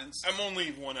 Call signs? I'm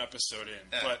only one episode in,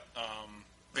 Yeah. but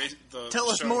the Tell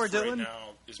us show more, for right Dylan. now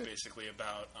is basically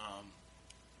about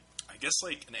I guess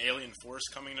like an alien force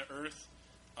coming to Earth,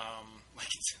 like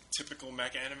typical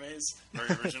mech animes,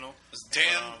 very original.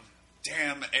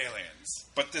 Damn aliens.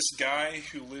 But this guy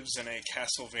who lives in a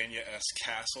Castlevania-esque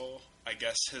castle, I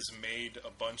guess, has made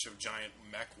a bunch of giant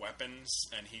mech weapons,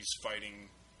 and he's fighting...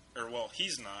 Or, well,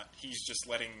 he's not. He's just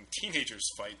letting teenagers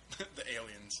fight the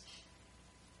aliens.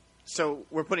 So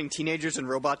we're putting teenagers and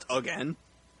robots again?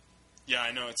 Yeah,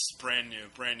 I know. It's brand new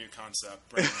concept.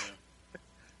 Brand new.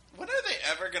 When are they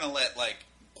ever going to let, like,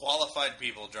 qualified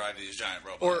people drive these giant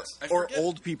Or robots? I or forget-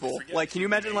 old people? I forget Like, can you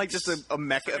who imagine, like, makes- just a I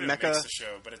forget who mecha... makes the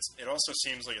show, but it also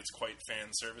seems like it's quite fan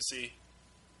servicey.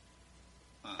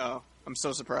 Oh, I'm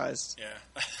so surprised.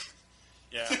 Yeah.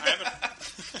 Yeah, I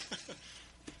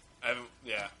haven't...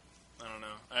 yeah, I don't know.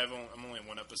 I'm only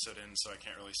one episode in, so I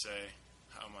can't really say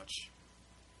how much.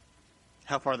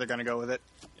 How far they're going to go with it.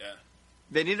 Yeah.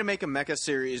 They need to make a mecha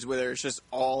series where it's just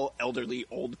all elderly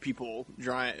old people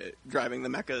driving the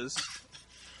mechas.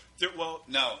 Well,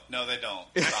 No, they don't.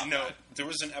 Stop no, that. there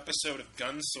was an episode of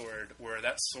Gunsword where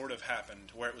that sort of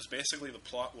happened, where it was basically the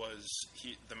plot was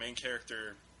the main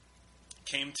character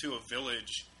came to a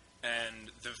village,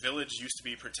 and the village used to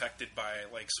be protected by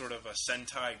like sort of a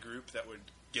Sentai group that would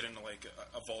get into like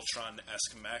a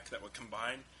Voltron-esque mech that would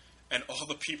combine, and all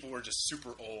the people were just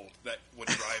super old that would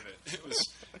drive it. It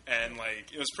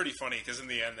was pretty funny because in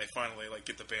the end they finally like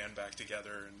get the band back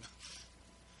together and.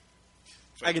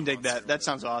 I can dig monster that. That with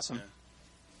sounds it. awesome. Yeah.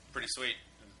 Pretty sweet.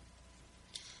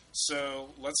 So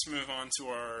let's move on to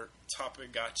our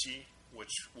Tapagachi,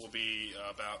 which will be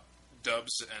about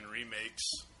dubs and remakes.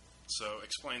 So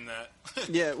explain that.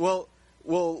 Yeah, well,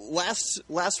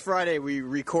 last Friday we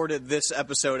recorded this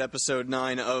episode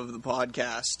 9 of the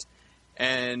podcast,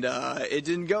 and it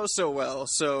didn't go so well.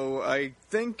 So I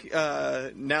think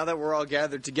now that we're all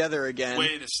gathered together again,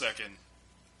 Wait a second.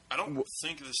 I don't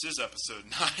think this is episode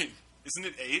 9. Isn't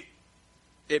it 8?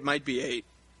 it might be 8.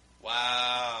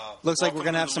 Wow. Looks like we're Welcome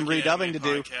gonna have to some the Wiki redubbing Anime to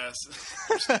do.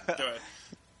 Podcast. Go ahead.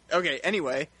 Okay,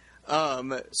 anyway,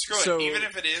 Screw so it. Even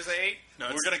if it is 8, No,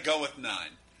 we're it's- going to go with 9.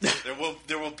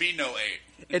 There will be no 8.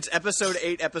 it's episode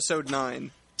 8, episode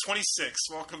 9. 26.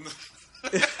 Welcome to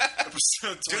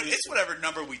episode 26. Dude, it's whatever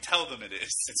number we tell them it is.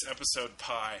 It's episode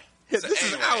pi. This is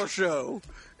anyway. our show.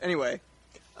 Anyway,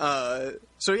 so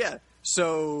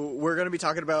we're going to be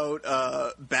talking about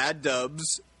bad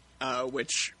dubs,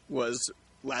 which was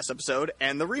last episode,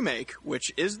 and the remake,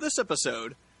 which is this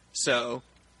episode. So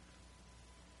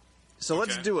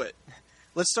let's Okay. do it.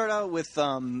 Let's start out with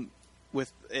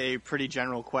a pretty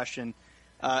general question.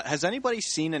 Has anybody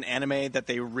seen an anime that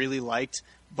they really liked,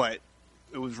 but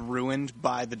it was ruined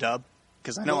by the dub?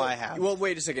 Because I know I have. Well,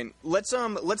 wait a second. Let's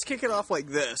kick it off like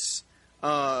this.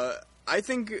 I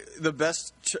think the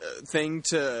best thing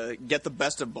to get the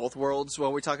best of both worlds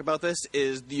while we talk about this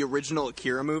is the original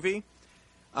Akira movie.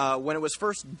 When it was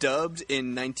first dubbed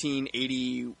in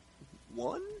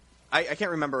 1981? I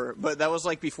can't remember, but that was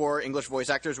like before English voice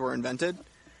actors were invented.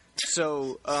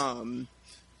 So, Do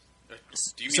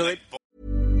you mean So like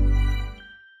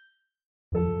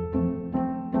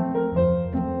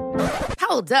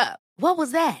Hold up. What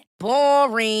was that?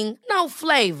 Boring. No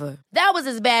flavor. That was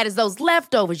as bad as those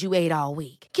leftovers you ate all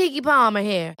week. Keke Palmer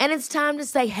here, and it's time to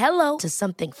say hello to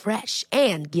something fresh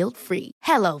and guilt-free.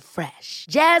 Hello Fresh.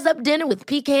 Jazz up dinner with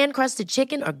pecan-crusted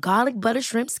chicken or garlic butter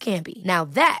shrimp scampi. Now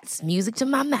that's music to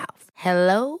my mouth.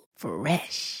 Hello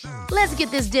Fresh. Let's get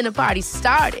this dinner party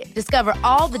started. Discover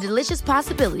all the delicious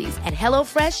possibilities at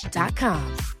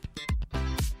hellofresh.com.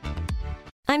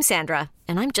 I'm Sandra,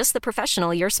 and I'm just the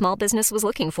professional your small business was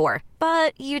looking for.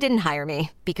 But you didn't hire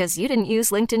me because you didn't use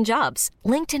LinkedIn Jobs.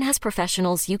 LinkedIn has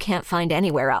professionals you can't find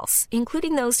anywhere else,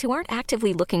 including those who aren't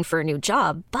actively looking for a new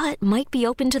job, but might be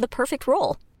open to the perfect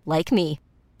role, like me.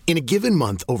 In a given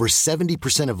month, over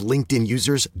 70% of LinkedIn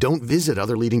users don't visit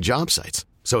other leading job sites.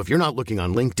 So if you're not looking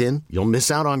on LinkedIn, you'll miss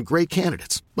out on great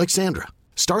candidates like Sandra.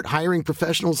 Start hiring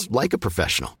professionals like a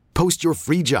professional. Post your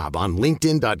free job on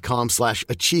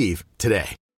linkedin.com/achieve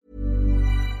today.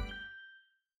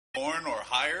 born or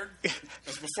hired? It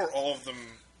was before all of them.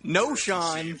 no, were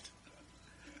Sean. conceived.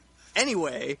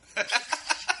 Anyway, I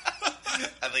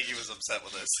think he was upset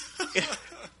with us.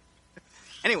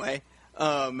 Anyway,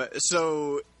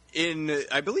 so in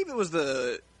I believe it was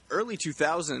the early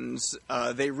 2000s,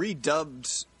 they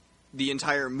redubbed the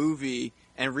entire movie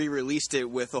and re-released it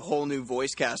with a whole new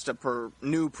voice cast,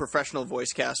 new professional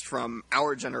voice cast from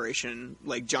our generation,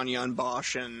 like John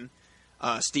Bosch and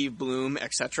Steve Bloom,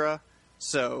 etc.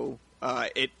 So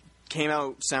it came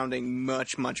out sounding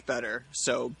much, much better.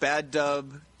 So bad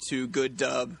dub to good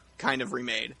dub, kind of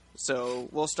remade. So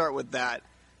we'll start with that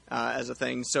as a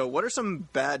thing. So what are some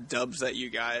bad dubs that you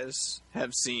guys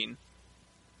have seen?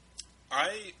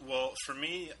 Well, for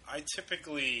me, I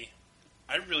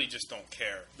really just don't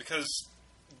care, because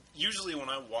usually when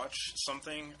I watch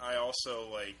something, I also,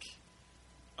 like,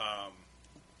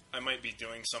 I might be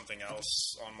doing something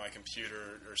else on my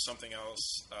computer or something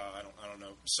else. I don't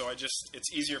know. So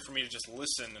it's easier for me to just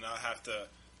listen and not have to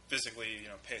physically,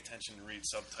 pay attention and read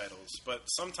subtitles. But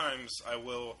sometimes I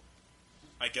will,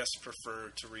 I guess,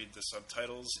 prefer to read the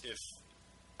subtitles if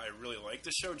I really like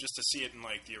the show, just to see it in,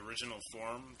 like, the original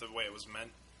form, the way it was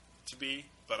meant to be.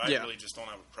 But I really just don't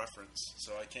have a preference,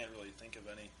 so I can't really think of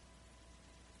any.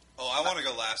 Oh, I want to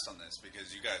go last on this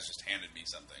because you guys just handed me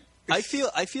something. I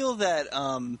feel that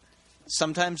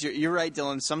sometimes you're right,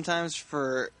 Dylan. Sometimes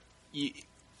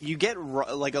you get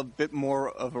like a bit more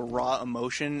of a raw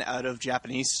emotion out of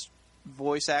Japanese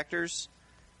voice actors.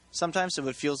 Sometimes, so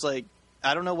it feels like,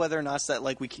 I don't know whether or not it's that,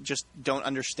 like, we just don't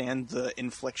understand the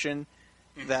inflection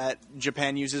that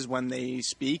Japan uses when they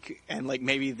speak, and, like,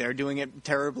 maybe they're doing it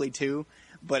terribly too.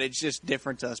 But it's just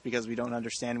different to us because we don't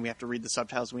understand. We have to read the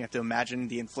subtitles. And we have to imagine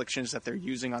the inflections that they're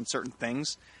using on certain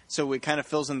things. So it kind of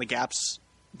fills in the gaps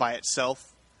by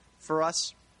itself for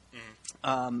us.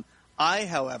 I,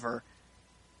 however,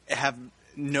 have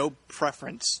no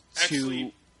preference to...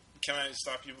 Actually, can I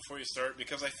stop you before you start?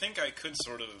 Because I think I could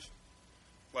sort of,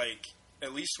 like,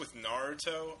 at least with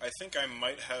Naruto, I think I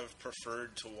might have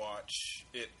preferred to watch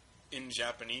it in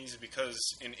Japanese, because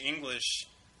in English,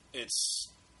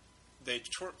 they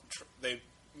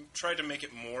tried to make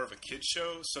it more of a kid's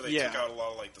show, so they took out a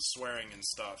lot of, like, the swearing and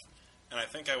stuff. And I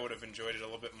think I would have enjoyed it a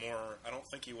little bit more. I don't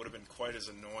think he would have been quite as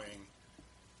annoying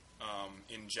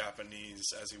in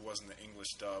Japanese as he was in the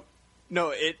English dub.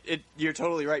 No, you're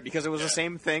totally right, because it was the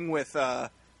same thing with, all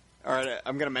right,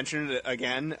 I'm going to mention it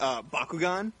again,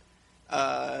 Bakugan.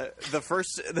 The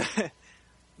first...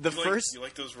 You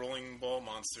like those rolling ball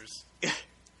monsters?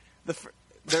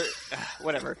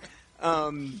 Whatever.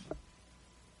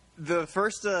 The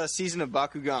first season of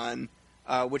Bakugan,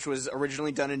 which was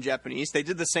originally done in Japanese, they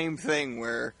did the same thing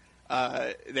where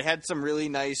they had some really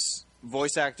nice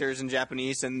voice actors in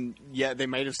Japanese, and they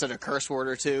might have said a curse word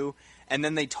or two, and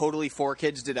then they totally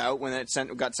 4Kids'd it out when it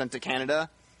got sent to Canada,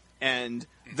 and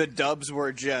the dubs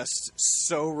were just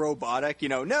so robotic,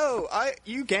 no,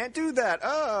 you can't do that,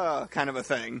 kind of a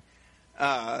thing.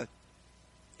 So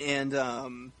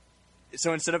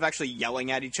instead of actually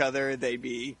yelling at each other, they'd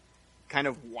be kind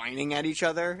of whining at each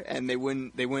other, and they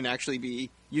wouldn't actually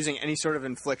be using any sort of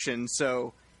inflection.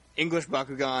 So English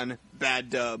Bakugan, bad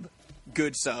dub,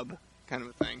 good sub, kind of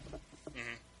a thing.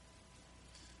 Mm-hmm.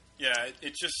 Yeah,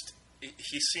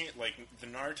 he seemed like the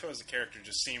Naruto as a character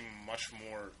just seemed much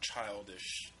more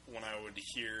childish when I would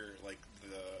hear, like,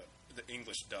 the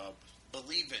English dub.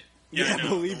 Believe it. Yeah,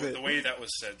 believe it. The way that was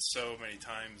said so many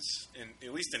times,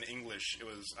 at least in English, it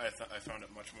was. I found it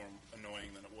much more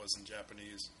annoying than it was in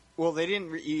Japanese. Well, he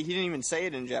didn't even say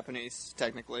it in Japanese,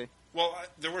 technically. Well,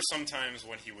 there were some times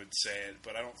when he would say it,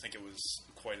 but I don't think it was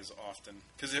quite as often.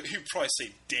 Because he would probably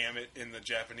say "damn it" in the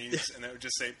Japanese, and they would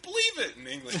just say "believe it" in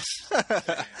English.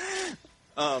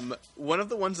 One of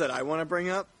the ones that I want to bring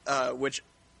up, which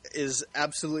is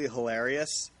absolutely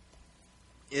hilarious,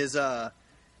 is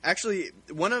actually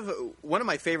one of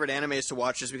my favorite animes to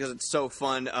watch just because it's so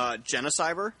fun.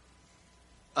 Genocyber,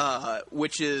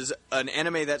 which is an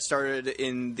anime that started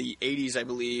in the 80s, I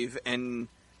believe, and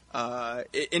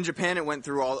in Japan it went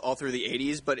through all through the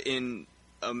 80s, but in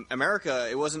America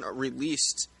it wasn't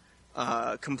released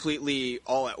completely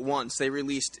all at once. They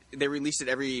released it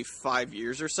every 5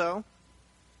 years or so.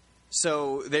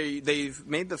 So they've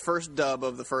made the first dub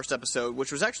of the first episode, which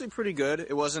was actually pretty good.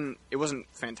 It wasn't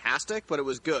fantastic, but it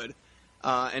was good.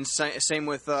 And same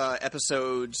with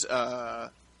episodes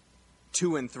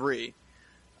 2 and 3.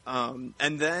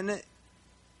 And then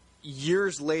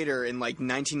years later, in like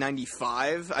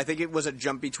 1995, I think it was a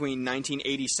jump between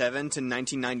 1987 to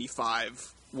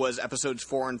 1995 was episodes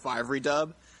 4 and 5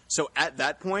 redub. So at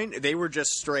that point, they were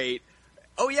just straight,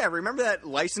 oh yeah, remember that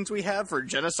license we have for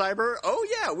Genocyber? Oh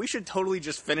yeah, we should totally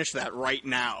just finish that right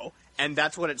now. And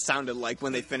that's what it sounded like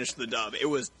when they finished the dub. It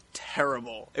was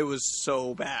terrible. It was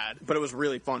so bad, but it was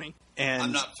really funny. And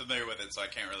I'm not familiar with it, so I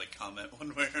can't really comment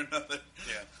one way or another.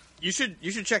 Yeah. You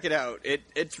should check it out.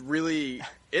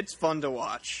 It's fun to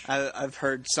watch. I've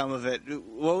heard some of it.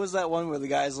 What was that one where the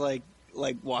guy's like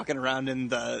walking around in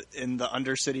the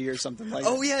Undercity or something like that?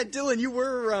 Oh yeah, Dylan, you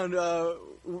were around.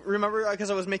 Remember, because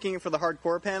I was making it for the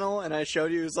hardcore panel, and I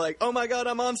showed you. It was like, oh my god,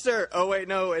 a monster! Oh wait,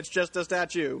 no, it's just a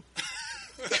statue.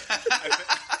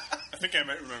 I think I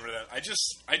might remember that. I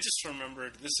just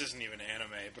remembered, this isn't even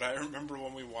anime, but I remember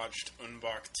when we watched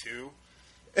Unbach 2.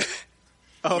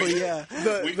 Yeah,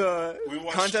 we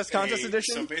watched contest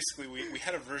edition. So basically, we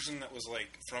had a version that was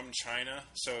like from China,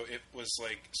 so it was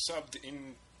like subbed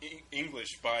in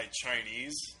English by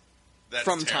Chinese. That's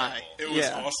from terrible. Thai. It was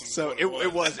awesome. So it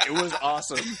was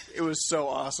awesome. It was so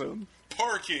awesome.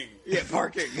 Parking. Yeah,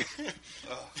 parking.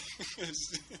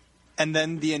 And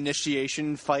then the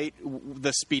initiation fight,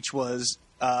 the speech was,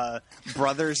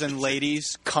 brothers and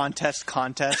ladies, contest,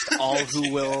 all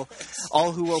who will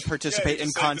participate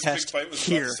in contest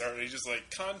here. He's just like,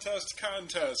 contest,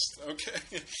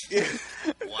 okay.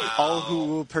 Wow. All who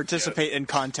will participate in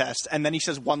contest. And then he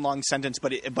says one long sentence,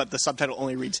 but the subtitle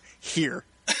only reads, here.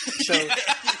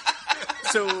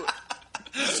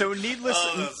 So needless...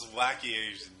 Oh, those wacky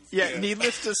Asians. Yeah,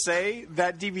 needless to say,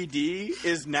 that DVD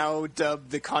is now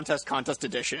dubbed the Contest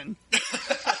Edition.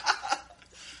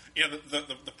 Yeah,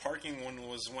 the parking one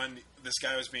was when this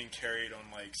guy was being carried on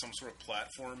like some sort of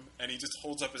platform, and he just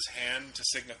holds up his hand to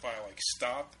signify like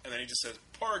stop, and then he just says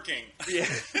parking. Yeah.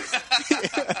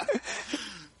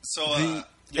 So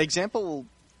the example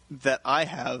that I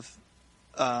have,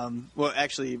 well,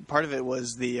 actually, part of it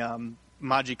was the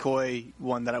Majikoi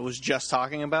one that I was just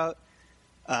talking about.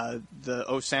 The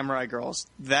O Samurai Girls,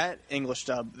 that English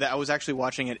dub, that I was actually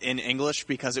watching it in English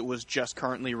because it was just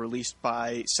currently released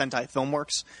by Sentai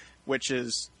Filmworks, which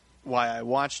is why I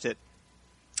watched it.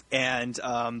 And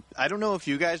I don't know if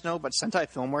you guys know, but Sentai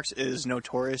Filmworks is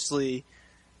notoriously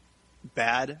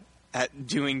bad at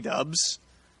doing dubs.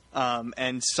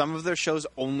 And some of their shows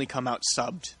only come out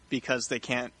subbed because they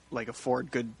can't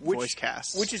afford good voice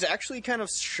casts. Which is actually kind of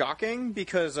shocking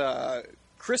because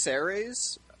Chris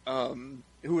Ares,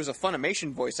 who is a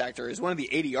Funimation voice actor, is one of the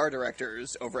ADR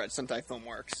directors over at Sentai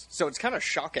Filmworks. So it's kind of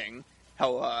shocking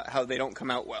how they don't come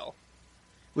out well.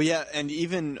 Well, yeah, and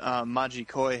even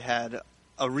Majikoi had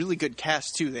a really good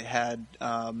cast too. They had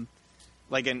an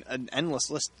endless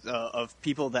list of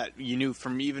people that you knew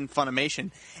from even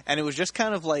Funimation, and it was just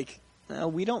kind of like,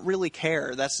 we don't really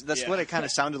care. That's what it kind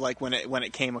of sounded like when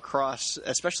it came across.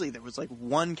 Especially there was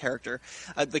one character.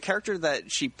 The character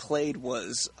that she played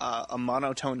was a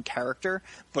monotone character,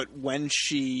 but when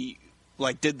she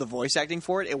did the voice acting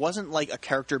for it, it wasn't like a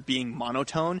character being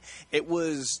monotone. It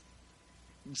was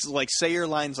like, say your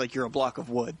lines like you're a block of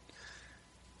wood.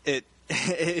 It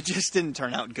just didn't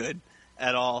turn out good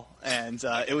at all, and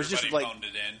it was just like phoned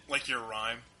it in. Like your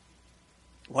rhyme.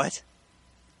 What?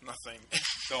 Nothing.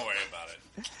 Don't worry about it.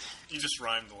 You just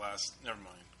rhymed the last. Never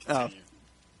mind. Continue.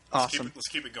 Awesome. Let's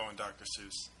keep it going, Dr.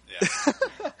 Seuss.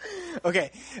 Yeah.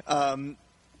 Okay. And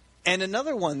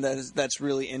another one that's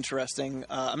really interesting.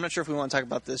 I'm not sure if we want to talk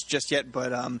about this just yet,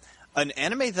 but an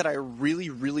anime that I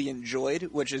really, really enjoyed,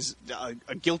 which is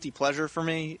a guilty pleasure for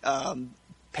me,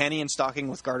 Panty and Stocking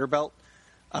with Garter Belt,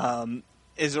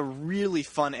 is a really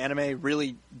fun anime,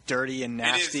 really dirty and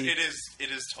nasty. It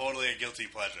is totally a guilty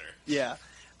pleasure. Yeah.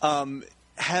 Sean,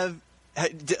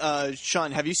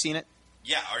 have you seen it?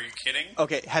 Yeah, are you kidding?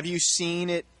 Okay, have you seen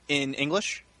it in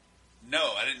English?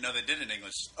 No, I didn't know they did in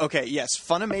English. Okay, yes.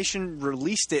 Funimation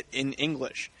released it in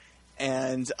English.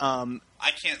 And I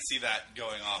can't see that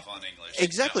going off on English.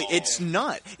 Exactly. No. It's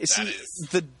not.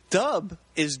 The dub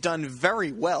is done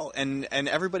very well, and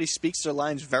everybody speaks their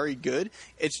lines very good.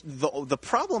 It's the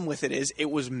problem with it is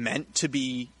it was meant to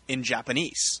be in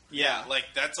Japanese. Yeah,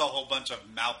 that's a whole bunch of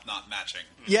mouth not matching.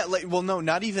 Yeah, no,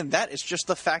 not even that. It's just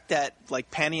the fact that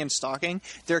Panty and Stocking,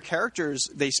 their characters,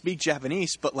 they speak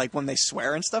Japanese, but when they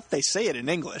swear and stuff, they say it in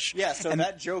English. Yeah, so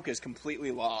that joke is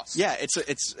completely lost. Yeah,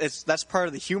 it's that's part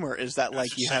of the humor is that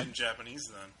you have in Japanese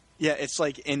then. Yeah, it's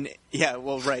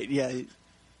right. Yeah,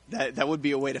 that would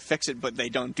be a way to fix it, but they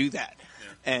don't do that.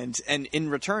 Yeah. And in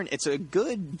return, it's a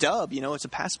good dub. It's a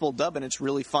passable dub, and it's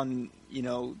really fun.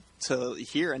 To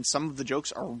hear, and some of the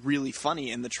jokes are really funny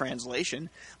in the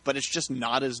translation, but it's just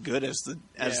not as good as the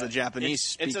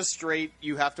Japanese. It's a straight.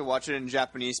 You have to watch it in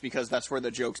Japanese because that's where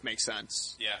the jokes make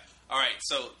sense. Yeah. All right.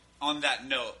 So on that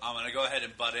note, I'm going to go ahead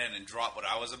and butt in and drop what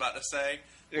I was about to say,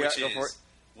 which is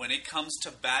when it comes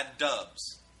to bad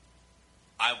dubs,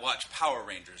 I watch Power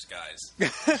Rangers, guys.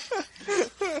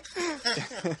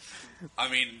 I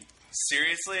mean,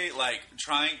 seriously,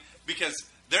 because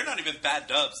they're not even bad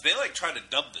dubs. They try to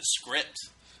dub the script.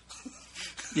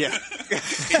 Yeah.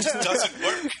 It just doesn't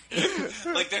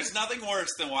work. Like, there's nothing worse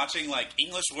than watching, like,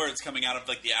 English words coming out of,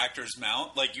 like, the actor's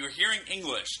mouth. Like, you're hearing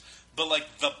English, but, like,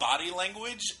 the body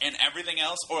language and everything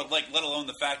else, or, like, let alone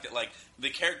the fact that, like, the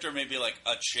character may be, like,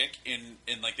 a chick in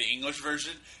like, the English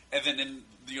version, and then in,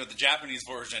 the Japanese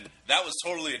version, that was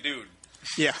totally a dude.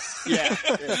 Yeah. Yeah.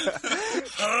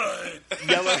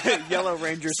 Yellow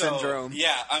Ranger syndrome.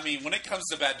 Yeah, I mean, when it comes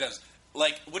to bad dubs,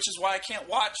 like, which is why I can't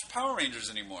watch Power Rangers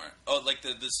anymore. Oh, like,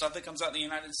 the stuff that comes out in the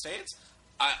United States,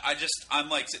 I'm,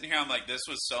 like, sitting here, I'm like, this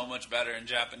was so much better in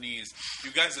Japanese.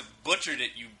 You guys have butchered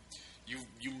it, you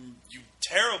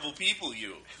terrible people,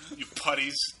 you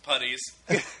putties.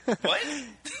 What?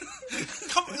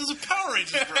 Come on, it was a Power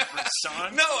Rangers reference,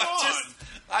 Sean. No,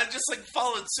 I just like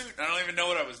followed suit. I don't even know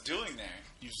what I was doing there.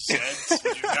 You said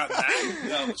you got that.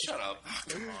 No, shut up.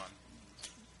 Come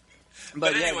on.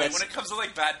 But anyway, when it comes to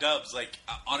like bad dubs, like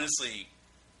honestly,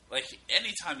 like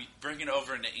anytime you bring it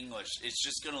over into English, it's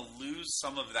just gonna lose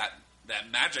some of that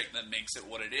magic that makes it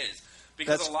what it is.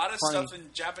 Because a lot of stuff in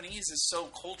Japanese is so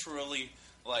culturally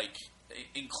like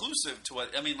inclusive to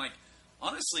what I mean. Like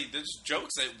honestly, there's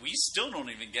jokes that we still don't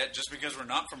even get just because we're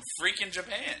not from freaking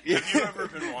Japan. Have you ever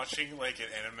been watching like an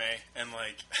anime and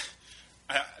like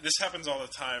this happens all the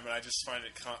time, and I just find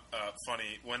it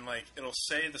funny when like it'll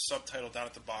say the subtitle down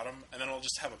at the bottom, and then it'll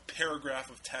just have a paragraph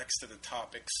of text at the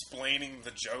top explaining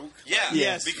the joke. Yeah,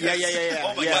 yes, because, yeah.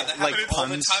 Oh my god, that happens all the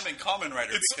puns. time in Kamen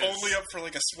Rider. It's only up for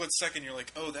like a split second. You're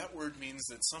like, oh, that word means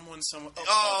that someone.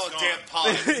 Oh, damn!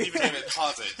 Pause it. Even damn it,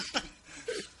 pause it.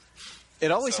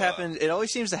 It always happens. It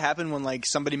always seems to happen when like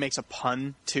somebody makes a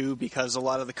pun too, because a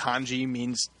lot of the kanji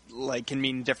can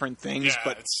mean different things,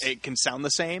 but it can sound the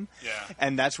same. Yeah,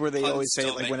 and that's where they Puns always say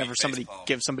it, like whenever somebody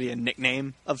gives somebody a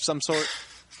nickname of some sort,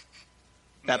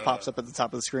 that pops up at the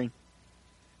top of the screen.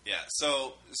 Yeah,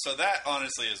 so that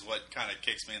honestly is what kind of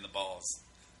kicks me in the balls.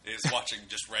 Is watching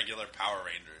just regular Power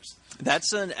Rangers.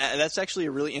 That's actually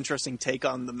a really interesting take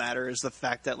on the matter. Is the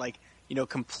fact that like.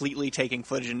 Completely taking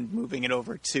footage and moving it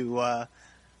over to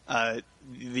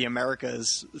the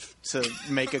Americas to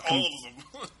make a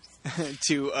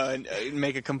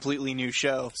make a completely new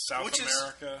show. South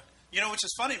America, which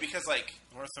is funny because like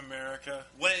North America.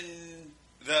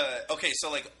 So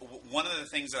like one of the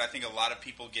things that I think a lot of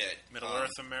people get Middle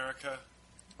Earth America.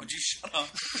 Would you shut up?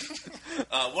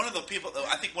 One of the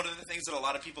things that a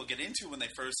lot of people get into when they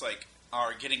first like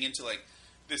are getting into like.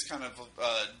 This kind of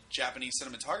Japanese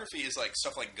cinematography is like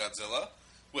stuff like Godzilla,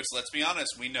 which, let's be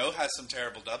honest, we know has some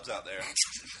terrible dubs out there.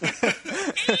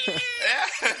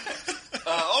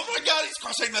 Oh my god, he's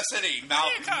crushing the city!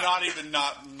 Not even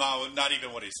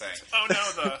what he's saying. Oh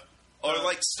no, or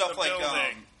like stuff like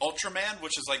Ultraman,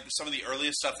 which is like some of the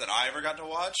earliest stuff that I ever got to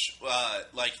watch,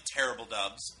 like terrible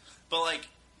dubs. But like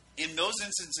in those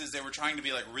instances, they were trying to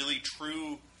be like really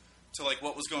true to like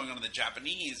what was going on in the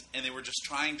Japanese, and they were just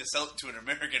trying to sell it to an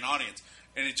American audience,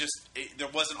 and there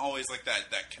wasn't always like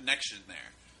that connection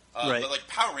there. Right. But like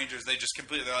Power Rangers, they're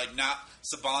like, nah,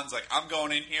 Saban's like, I'm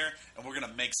going in here, and we're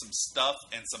gonna make some stuff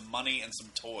and some money and some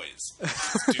toys.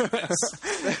 Let's do this.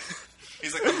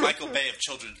 He's like the Michael Bay of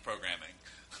children's programming.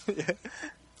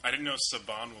 I didn't know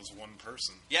Saban was one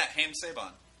person. Yeah, Haim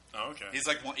Saban. Oh, okay. He's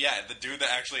like the dude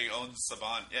that actually owns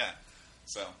Saban. Yeah.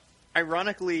 So.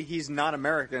 Ironically, he's not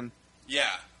American.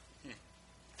 Yeah.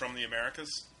 From the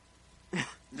Americas? No,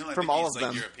 I from think all he's of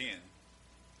like them. European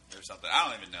or something. I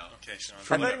don't even know. Okay, Sean.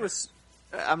 I thought he was.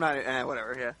 I'm not.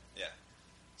 Whatever. Yeah. Yeah.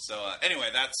 So anyway,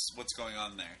 that's what's going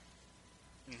on there.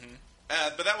 Mm-hmm.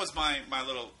 But that was my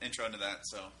little intro into that.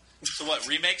 So what,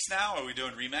 remakes now? Are we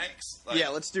doing remakes? Like, yeah,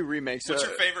 let's do remakes. What's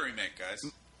your favorite remake, guys?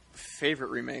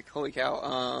 Favorite remake? Holy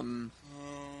cow!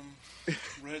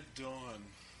 Red Dawn.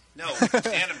 No,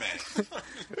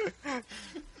 anime.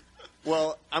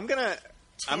 Well, I'm gonna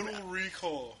Total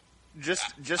Recall. Just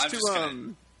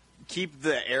to keep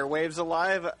the airwaves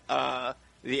alive. The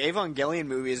Evangelion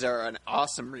movies are an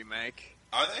awesome remake.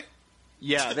 Are they?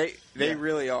 Yeah, they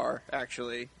really are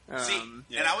actually. See,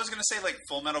 and I was gonna say like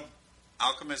Full Metal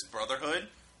Alchemist Brotherhood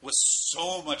was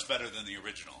so much better than the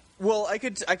original. Well, I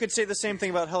could say the same thing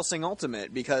about Hellsing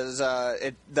Ultimate because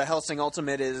the Hellsing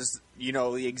Ultimate is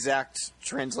the exact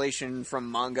translation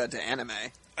from manga to anime.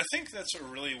 I think that's a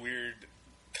really weird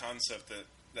concept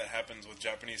that happens with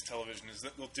Japanese television is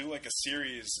that they'll do like a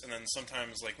series and then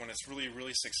sometimes like when it's really,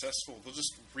 really successful, they'll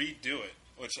just redo it,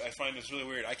 which I find is really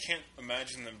weird. I can't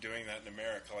imagine them doing that in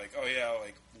America. Like, oh yeah,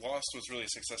 like Lost was really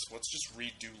successful. Let's just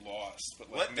redo Lost.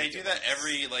 But like, what? They do that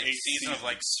every like season of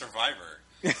like Survivor.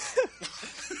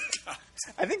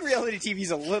 I think reality TV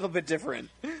is a little bit different.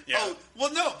 Yeah. Oh,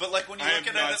 well, no, but like when you I look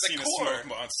have at it not at the seen a core, smoke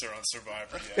monster on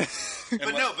Survivor yet.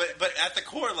 but no, but at the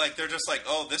core, like they're just like,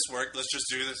 oh, this worked, let's just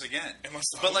do this again. Unless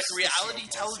the But like host is reality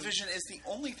smoke monster. television is the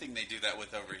only thing they do that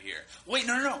with over here. Wait,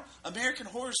 no. American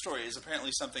Horror Story is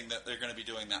apparently something that they're going to be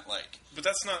doing that like. But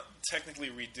that's not technically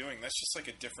redoing. That's just like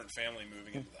a different family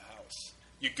moving into the house.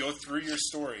 You go through your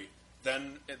story,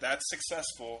 then that's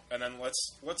successful, and then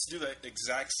let's do the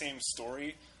exact same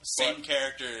story, Same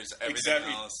characters, everything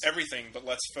else. everything, but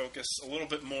let's focus a little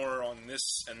bit more on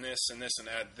this and this and this, and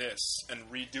add this, and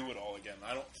redo it all again.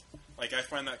 I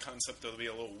find that concept to be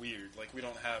a little weird. Like we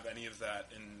don't have any of that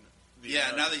in the. Yeah,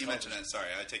 American now that you television. mention it, sorry,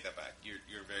 I take that back.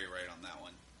 You're very right on that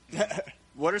one.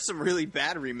 What are some really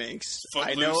bad remakes?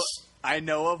 Footloose. I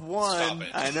know of one. Stop it.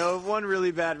 I know of one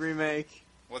really bad remake.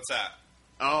 What's that?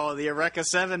 Oh, the Eureka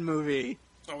 7 movie.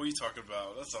 Oh, what are you talking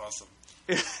about? That's awesome.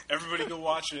 Everybody go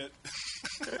watch it.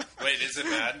 Wait, is it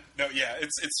bad? No, yeah,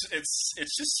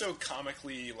 it's just so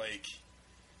comically like.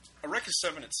 Eureka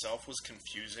 7 itself was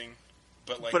confusing,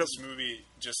 but this movie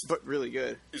just But really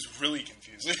good. is really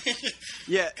confusing.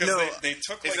 Yeah, Because no. they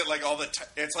took Is it like all the?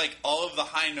 It's like all of the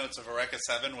high notes of Eureka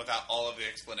 7 without all of the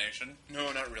explanation.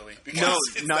 no, not really. No, Because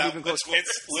It's not that even close. much-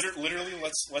 it's literally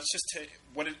let's just take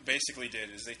what it basically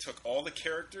did is they took all the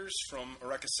characters from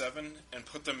Eureka 7 and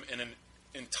put them in an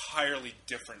entirely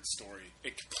different story.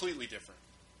 Completely different.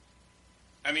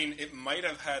 I mean, it might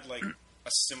have had like a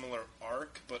similar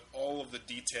arc, but all of the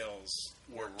details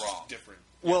were Wrong. just different.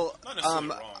 Well, Not necessarily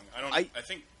wrong.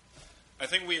 I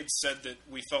think we had said that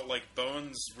we felt like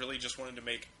Bones really just wanted to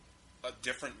make a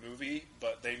different movie,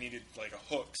 but they needed like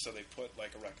a hook, so they put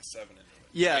like Eureka 7 into it.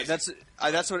 Yeah,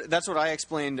 that's what I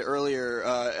explained earlier.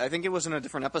 I think it was in a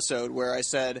different episode where I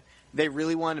said they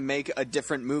really wanted to make a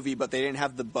different movie, but they didn't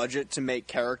have the budget to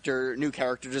make new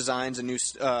character designs and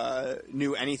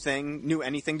new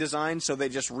anything designs, so they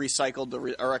just recycled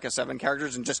the Eureka 7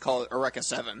 characters and just call it Eureka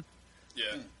 7.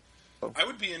 Yeah. I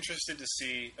would be interested to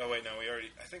see. Oh wait, no,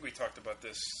 I think we talked about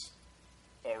this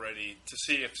already. To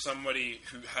see if somebody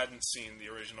who hadn't seen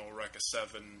the original Eureka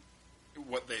 7,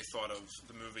 what they thought of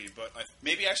the movie. But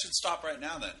Maybe I should stop right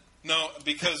now then. no,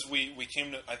 because we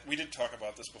came to we did talk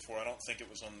about this before. I don't think it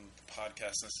was on the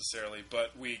podcast necessarily,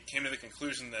 but we came to the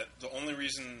conclusion that the only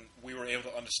reason we were able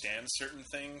to understand certain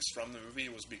things from the movie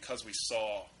was because we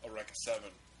saw Eureka 7.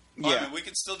 Well, Yeah. I mean, we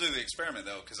could still do the experiment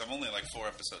though, because I'm only like 4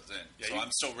 episodes in, Yeah, so you-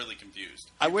 I'm still really confused.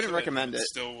 I wouldn't Could, recommend but it.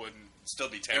 Still wouldn't. Still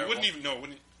be It terrible. wouldn't even. No,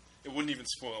 it wouldn't even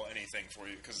spoil anything for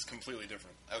you because it's completely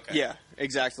different. Okay. Yeah,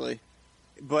 exactly.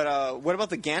 But what about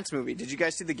the Gantz movie? Did you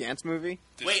guys see the Gantz movie?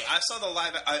 Wait, I saw the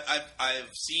live.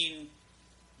 I've seen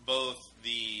both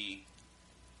the.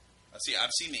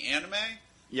 I've seen the anime.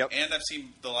 Yep. And I've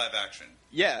seen the live action.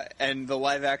 Yeah, and the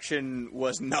live action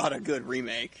was not a good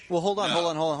remake. Well, hold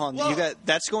on. Well-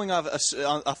 That's going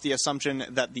off the assumption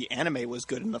that the anime was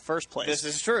good in the first place. This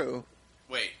is true.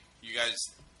 Wait, you guys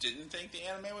didn't think the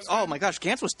anime was? Oh good? my gosh,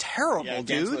 Gantz was terrible, Yeah,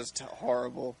 dude. Gantz was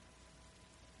horrible.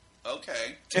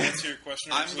 Okay, To answer your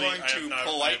question, I'm originally, going I have to not-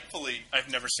 politely I've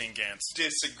never seen Gantz.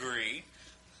 disagree.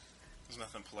 There's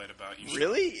nothing polite about you.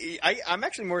 Really? I'm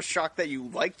actually more shocked that you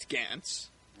liked Gantz.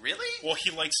 Really? Well,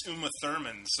 he likes Uma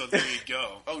Thurman, so there you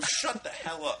go. Oh, shut the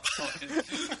hell up!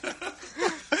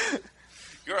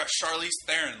 You're a Charlize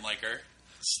Theron liker.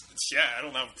 Yeah, I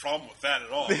don't have a problem with that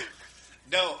at all.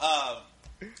 No,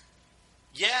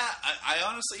 yeah, I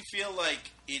honestly feel like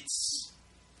it's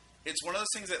one of those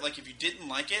things that, like, if you didn't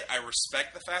like it, I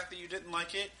respect the fact that you didn't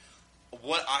like it.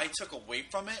 What I took away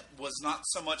from it was not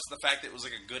so much the fact that it was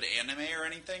like a good anime or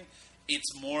anything.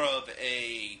 It's more of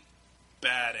a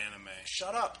Bad anime.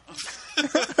 shut up.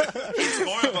 It's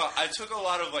more of a. I took a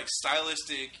lot of like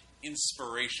stylistic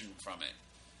inspiration from it.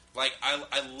 Like I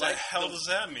What the like hell does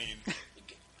that mean?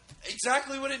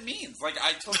 exactly what it means. Like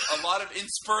I took a lot of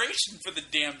inspiration for the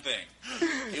damn thing.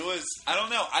 It was I don't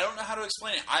know how to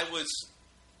explain it. I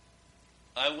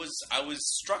was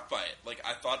struck by it. Like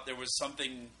I thought there was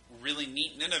something really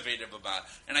neat and innovative about it.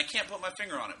 And I can't put my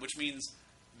finger on it, which means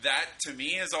that to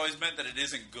me has always meant that it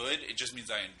isn't good. It just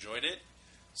means I enjoyed it.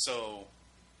 So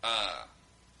I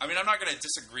mean I'm not gonna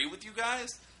disagree with you guys,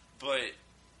 but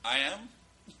I am.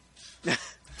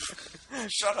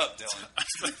 Shut up, Dylan.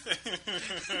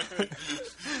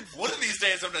 One of these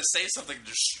days, I'm going to say something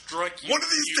to strike you. One of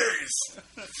these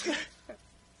days!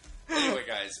 Anyway,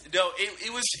 guys, no,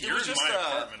 it was You're just. in my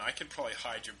apartment. I could probably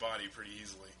hide your body pretty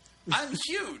easily. I'm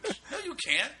huge. No, you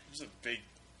can't, There's a big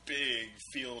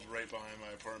field right behind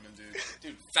my apartment, dude.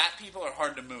 dude. Fat people are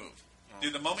hard to move.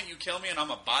 Dude, the moment you kill me and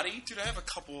I'm a body... Dude, I have a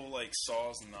couple, like,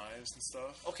 saws and knives and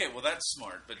stuff. Okay, well, that's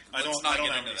smart, but I let's don't not have get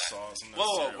any into that. saws. I'm not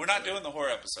Whoa, serial we're not killer. doing the horror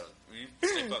episode. We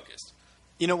stay focused.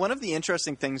 You know, one of the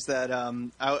interesting things that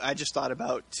I just thought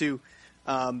about, too,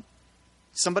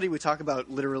 somebody we talk about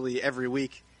literally every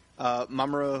week,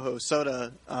 Mamoru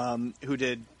Hosoda, who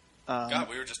did... God,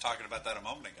 we were just talking about that a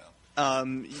moment ago.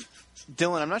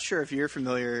 Dylan, I'm not sure if you're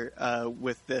familiar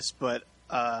with this, but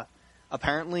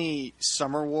apparently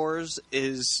Summer Wars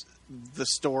is the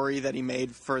story that he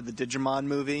made for the Digimon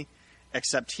movie,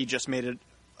 except he just made it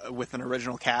with an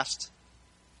original cast.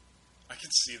 I can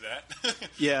see that.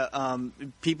 Yeah,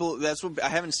 people. That's what I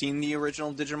haven't seen the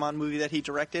original Digimon movie that he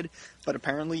directed, but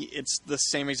apparently it's the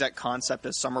same exact concept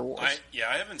as Summer Wars.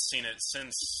 I haven't seen it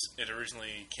since it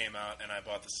originally came out, and I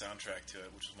bought the soundtrack to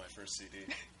it, which was my first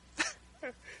CD.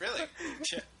 Really?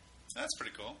 Yeah. That's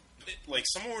pretty cool. Like,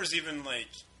 Summer Wars even, like,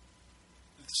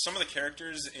 some of the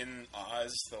characters in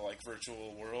Oz, the, like,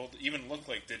 virtual world, even look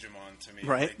like Digimon to me.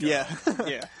 Right? Like, Yeah.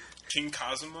 Yeah. King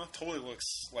Kazuma totally looks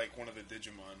like one of the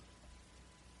Digimon.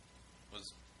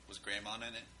 Was Greymon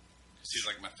in it? He's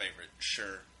like my favorite.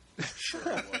 Sure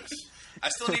it was. I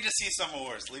still need to see Summer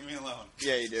Wars. Leave me alone.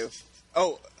 Yeah, you do.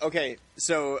 Oh, okay.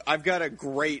 So I've got a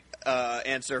great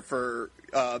answer for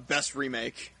best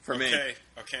remake for me.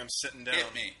 Okay, I'm sitting down.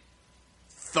 Hit me.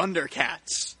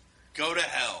 Thundercats. Go to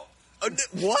hell.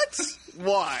 What?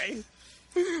 Why?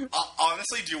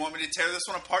 Honestly, do you want me to tear this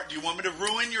one apart? Do you want me to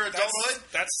ruin your adulthood?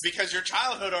 That's because your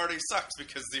childhood already sucks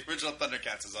because the original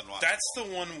Thundercats is unwatchable. That's the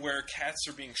one where cats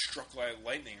are being struck by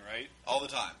lightning, right? all the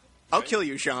time. I'll kill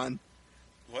you, Sean.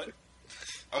 What?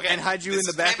 Okay, And hide you this in the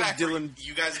is back of payback for Dylan-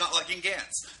 You guys not liking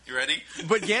Gantz. You ready?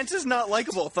 But Gantz is not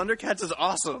likable. Thundercats is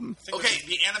awesome. Okay,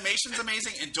 the animation's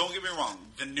amazing, and don't get me wrong,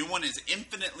 the new one is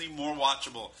infinitely more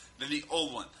watchable than the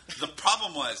old one. The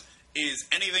problem is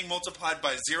anything multiplied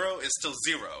by 0 is still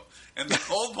 0, and the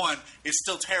old one is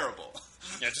still terrible.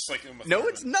 Yeah, just like Uma No,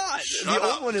 Thurman. it's not. Shut the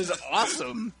up. old one is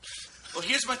awesome. Well,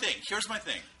 here's my thing.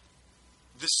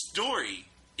 The story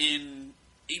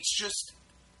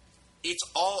it's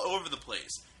all over the place.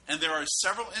 And there are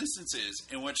several instances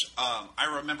in which I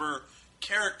remember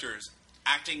characters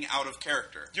acting out of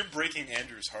character. You're breaking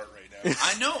Andrew's heart right now.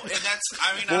 I know, and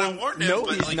that's, Well, I warned him, no,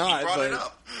 but he's like, not, he brought it but-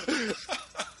 up.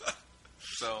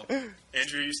 So,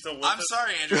 Andrew, are you still with I'm us?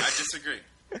 sorry, Andrew, I disagree.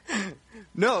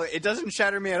 No, it doesn't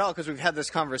shatter me at all because we've had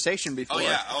this conversation before. Oh,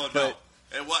 yeah, no.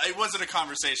 But- It wasn't a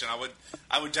conversation.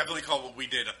 I would definitely call what we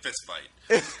did a fist fight.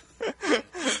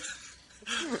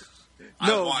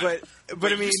 No, I won.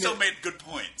 but I mean, you still made good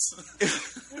points.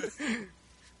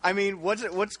 I mean,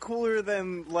 what's cooler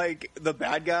than like the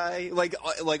bad guy? Like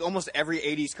almost every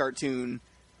 '80s cartoon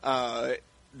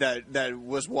that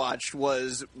was watched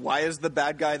was, why is the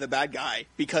bad guy?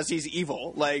 Because he's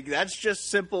evil. Like, that's just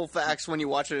simple facts when you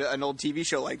watch an old TV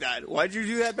show like that. Why'd you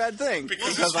do that bad thing?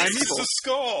 Because I'm his face evil. is a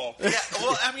skull. Yeah,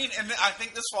 well, I mean, and I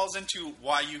think this falls into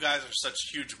why you guys are such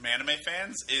huge anime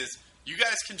fans, is you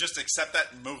guys can just accept that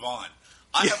and move on.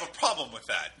 I have a problem with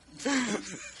that.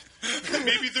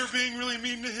 Maybe they're being really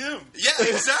mean to him. Yeah,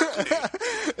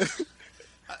 exactly.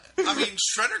 I mean,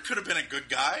 Shredder could have been a good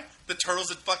guy. The Turtles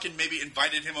had fucking maybe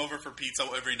invited him over for pizza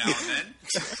every now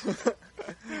and then.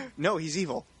 No, he's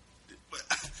evil.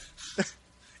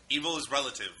 Evil is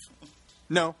relative.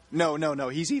 No,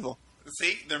 he's evil.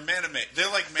 See? They're manime.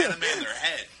 They're like manime in their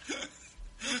head.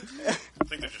 I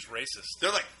think they're just racist.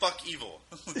 They're like, fuck evil.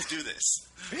 Let's do this.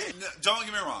 No, don't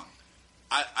get me wrong.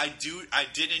 I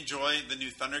did enjoy the new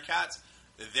Thundercats.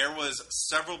 There was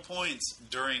several points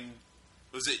during...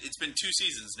 It's been 2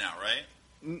 seasons now,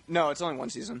 right? No, it's only 1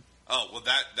 season. Oh, well,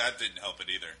 that didn't help it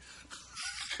either.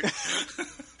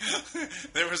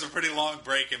 There was a pretty long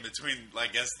break in between, I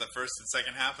guess, the first and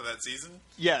second half of that season.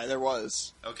 Yeah, there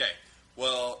was. Okay.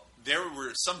 Well, there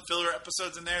were some filler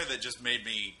episodes in there that just made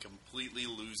me completely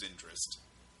lose interest.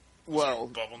 Well,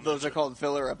 Bubble those Ninja. are called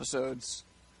filler episoth.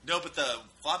 No, but the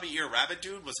floppy ear rabbit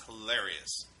dude was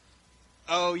hilarious.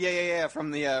 Oh yeah,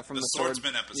 from the The sword-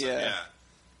 swordsman episode, yeah.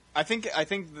 I think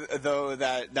though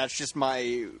that's just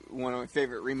one of my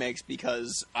favorite remakes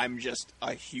because I'm just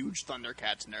a huge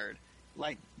Thundercats nerd.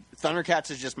 Like,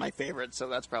 Thundercats is just my favorite, so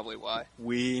that's probably why.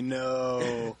 We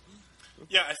know.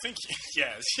 Yeah, I think,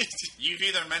 yeah. You've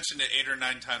either mentioned it 8 or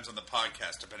 9 times on the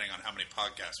podcast, depending on how many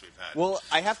podcasts we've had. Well,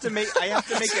 I have to make it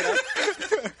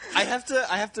up. I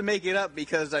have to make it up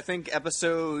because I think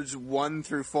episodes 1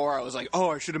 through 4, I was like,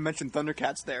 oh, I should have mentioned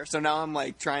Thundercats there. So now I'm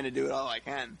like trying to do it all I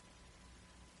can.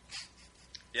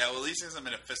 Yeah, well, at least he hasn't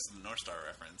made a Fist of the North Star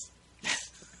reference.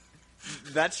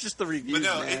 That's just the reviews, But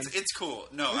no, man. it's cool.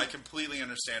 No, I completely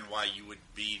understand why you would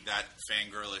be that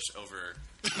fangirlish over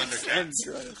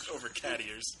Thundercats. over cat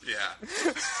ears.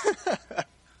 Yeah.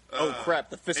 Oh crap!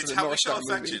 The Fist It's of the how we North show Star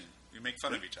movie, affection. We make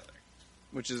fun of each other.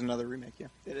 which is another remake. Yeah,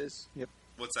 it is. Yep.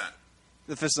 What's that?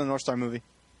 The Fist of the North Star movie.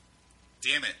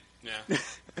 Damn it. Yeah.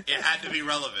 It had to be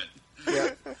relevant.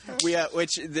 Yeah,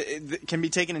 which can be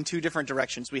taken in two different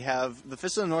directions. We have the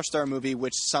Fist of the North Star movie,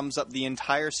 which sums up the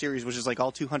entire series, which is like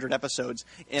all 200 episodes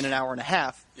in an hour and a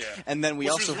half. Yeah. And then we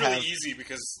Which also was really have easy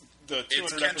because the It's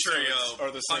 200 episodes Kenshiro are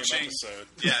the same punching, episode.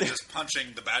 Yeah, just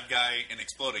punching the bad guy and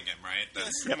exploding him, right?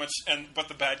 That's Pretty much, but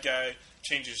the bad guy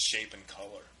changes shape and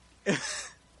color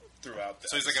throughout.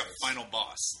 so he's like a final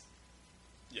boss.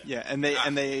 Yeah, and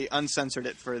they uncensored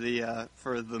it for the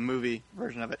movie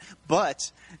version of it.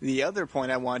 But the other point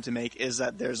I wanted to make is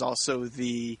that there's also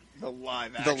the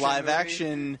live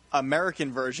action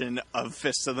American version of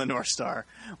Fist of the North Star,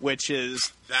 which is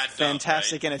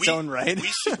fantastic in its own right.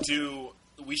 We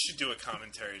should do a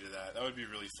commentary to that. That would be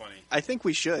really funny. I think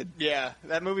we should. Yeah,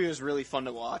 that movie was really fun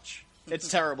to watch. It's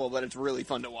terrible, but it's really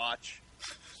fun to watch.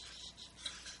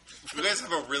 You guys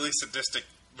have a really sadistic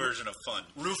version of fun.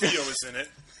 Rufio is in it.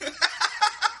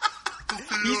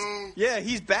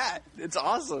 He's bad. It's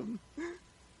awesome.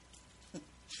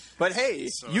 But hey,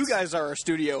 So you it's- guys are our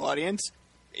studio audience.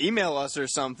 Email us or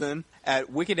something at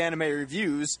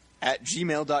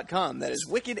wickedanimereviews@gmail.com. That is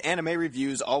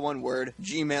wickedanimereviews, all one word,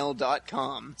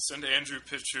 gmail.com. Send Andrew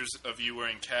pictures of you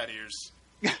wearing cat ears.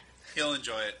 He'll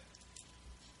enjoy it.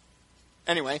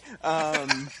 Anyway,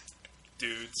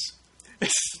 Dudes.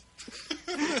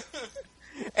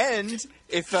 and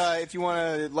if you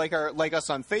want to like us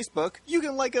on Facebook, you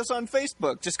can like us on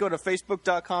Facebook. Just go to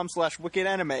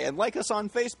facebook.com/wickedanime and like us on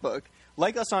Facebook.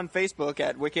 Like us on Facebook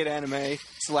at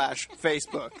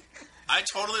wickedanime/Facebook. I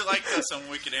totally like this on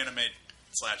Wicked Anime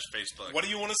 /Facebook. What do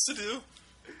you want us to do?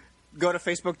 Go to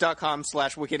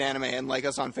facebook.com/wickedanime and like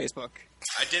us on Facebook.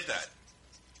 I did that.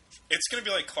 It's going to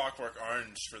be like Clockwork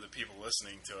Orange for the people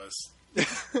listening to us.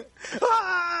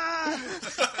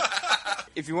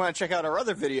 If you want to check out our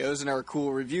other videos and our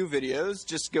cool review videos,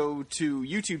 just go to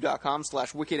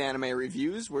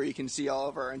youtube.com/wickedanimereviews, where you can see all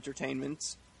of our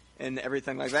entertainments and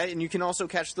everything like that. And you can also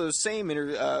catch those same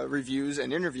reviews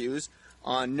and interviews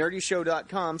on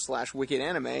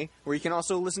nerdyshow.com/wickedanime, where you can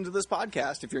also listen to this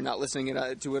podcast if you're not listening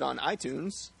to it on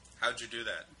iTunes. How'd you do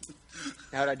that?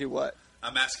 How'd I do what?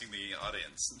 I'm asking the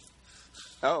audience.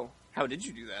 Oh, how did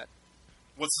you do that?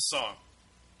 What's the song?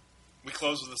 We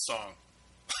close with a song.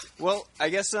 Well, I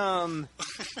guess we're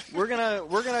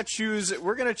gonna choose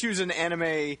an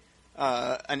anime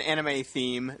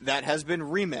theme that has been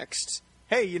remixed.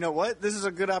 Hey, you know what? This is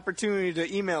a good opportunity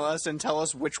to email us and tell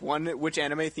us which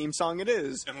anime theme song it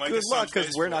is. And like good us on luck,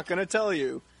 because we're Facebook. not going to tell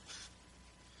you.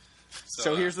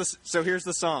 So here's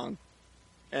the song,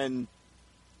 and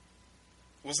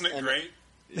Wasn't it great?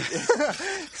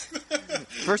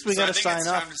 first we got to sign it's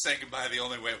off. time to say goodbye the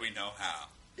only way we know how.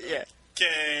 Yeah.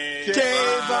 Okay.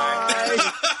 Okay,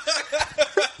 bye.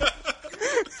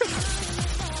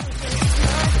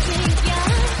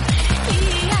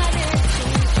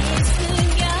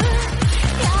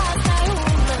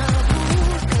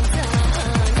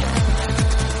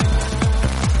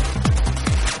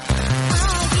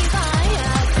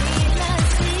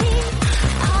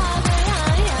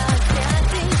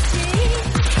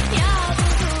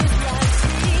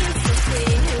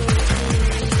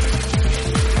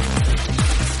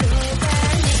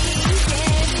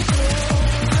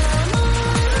 Thank you.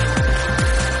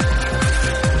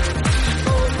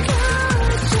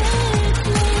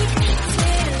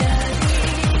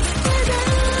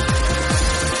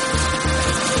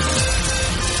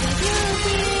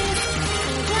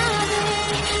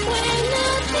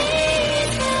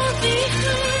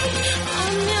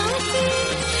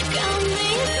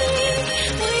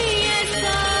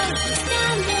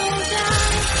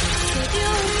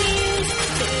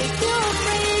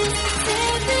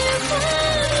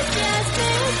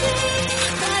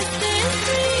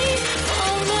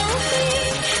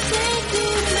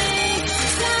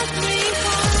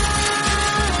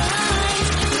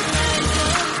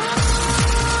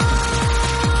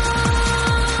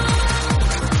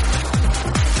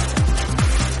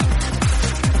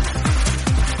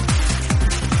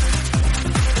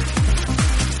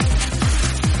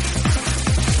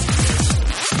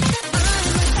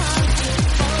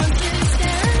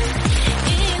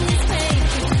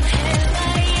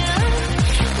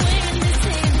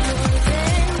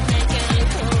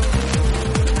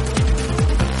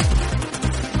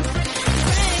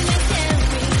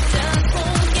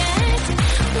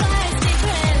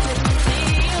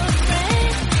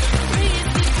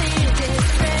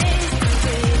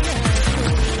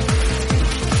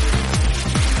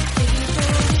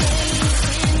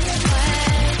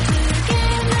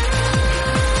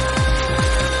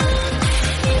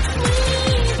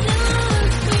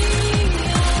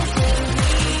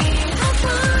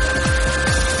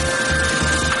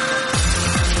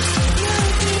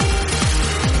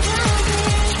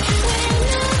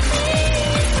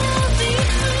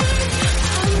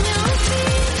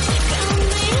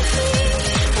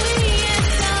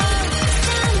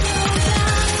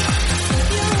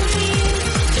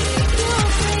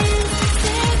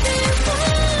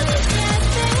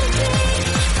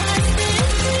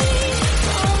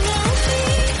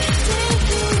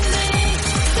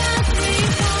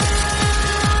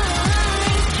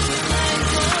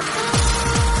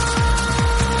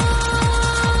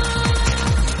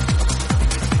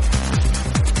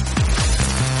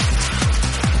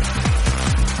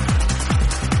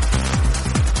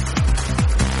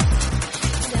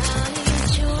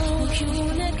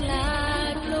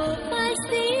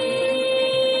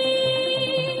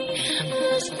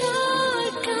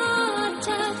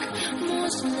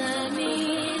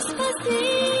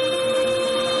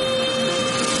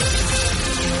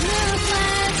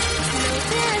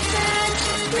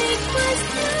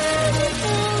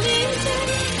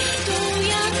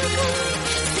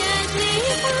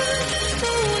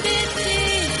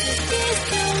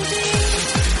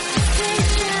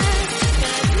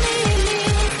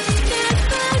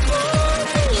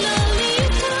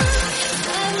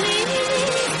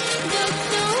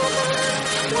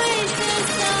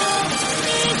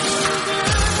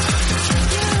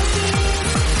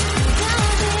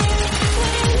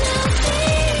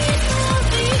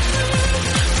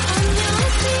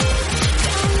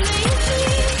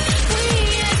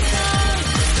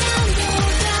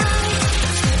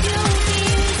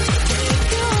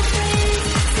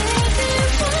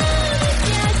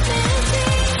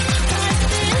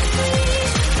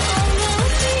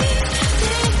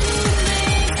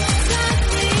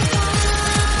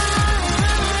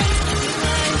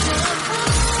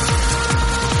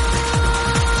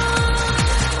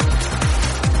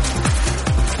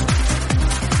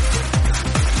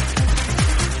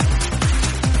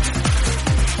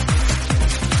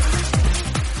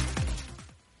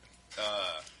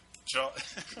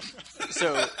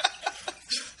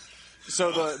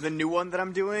 So the new one that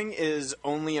I'm doing is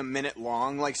only a minute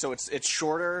long. Like, so it's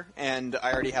shorter, and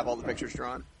I already have all the pictures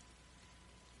drawn.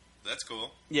 That's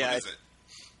cool. Yeah, What is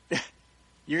it?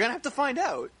 You're gonna have to find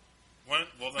out. Well,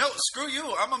 then, No, screw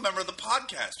you. I'm a member of the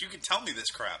podcast. You can tell me this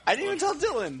crap. I didn't even tell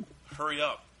Dylan. hurry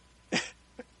up.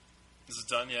 Is it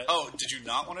done yet? Oh, did you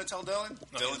not want to tell Dylan?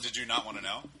 No, Dylan, did you not want to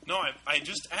know? No, I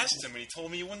just asked him and he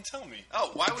told me he wouldn't tell me.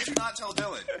 Oh, why would you not tell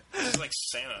Dylan? He's like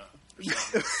Santa or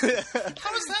something.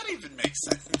 How does that even make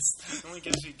sense? He only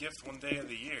gives you a gift one day of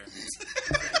the year.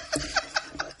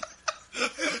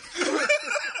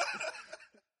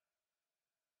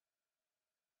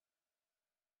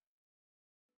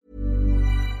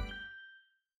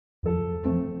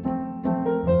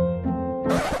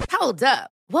 Hold up.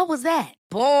 What was that?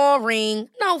 Boring.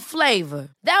 No flavor.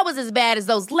 That was as bad as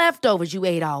those leftovers you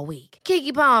ate all week.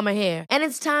 Keke Palmer here, and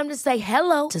it's time to say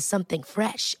hello to something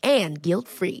fresh and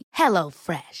guilt-free. Hello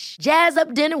Fresh. Jazz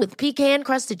up dinner with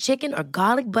pecan-crusted chicken or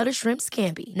garlic butter shrimp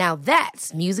scampi. Now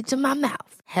that's music to my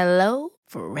mouth. Hello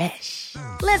Fresh.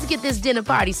 Let's get this dinner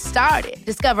party started.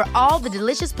 Discover all the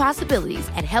delicious possibilities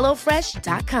at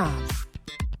HelloFresh.com.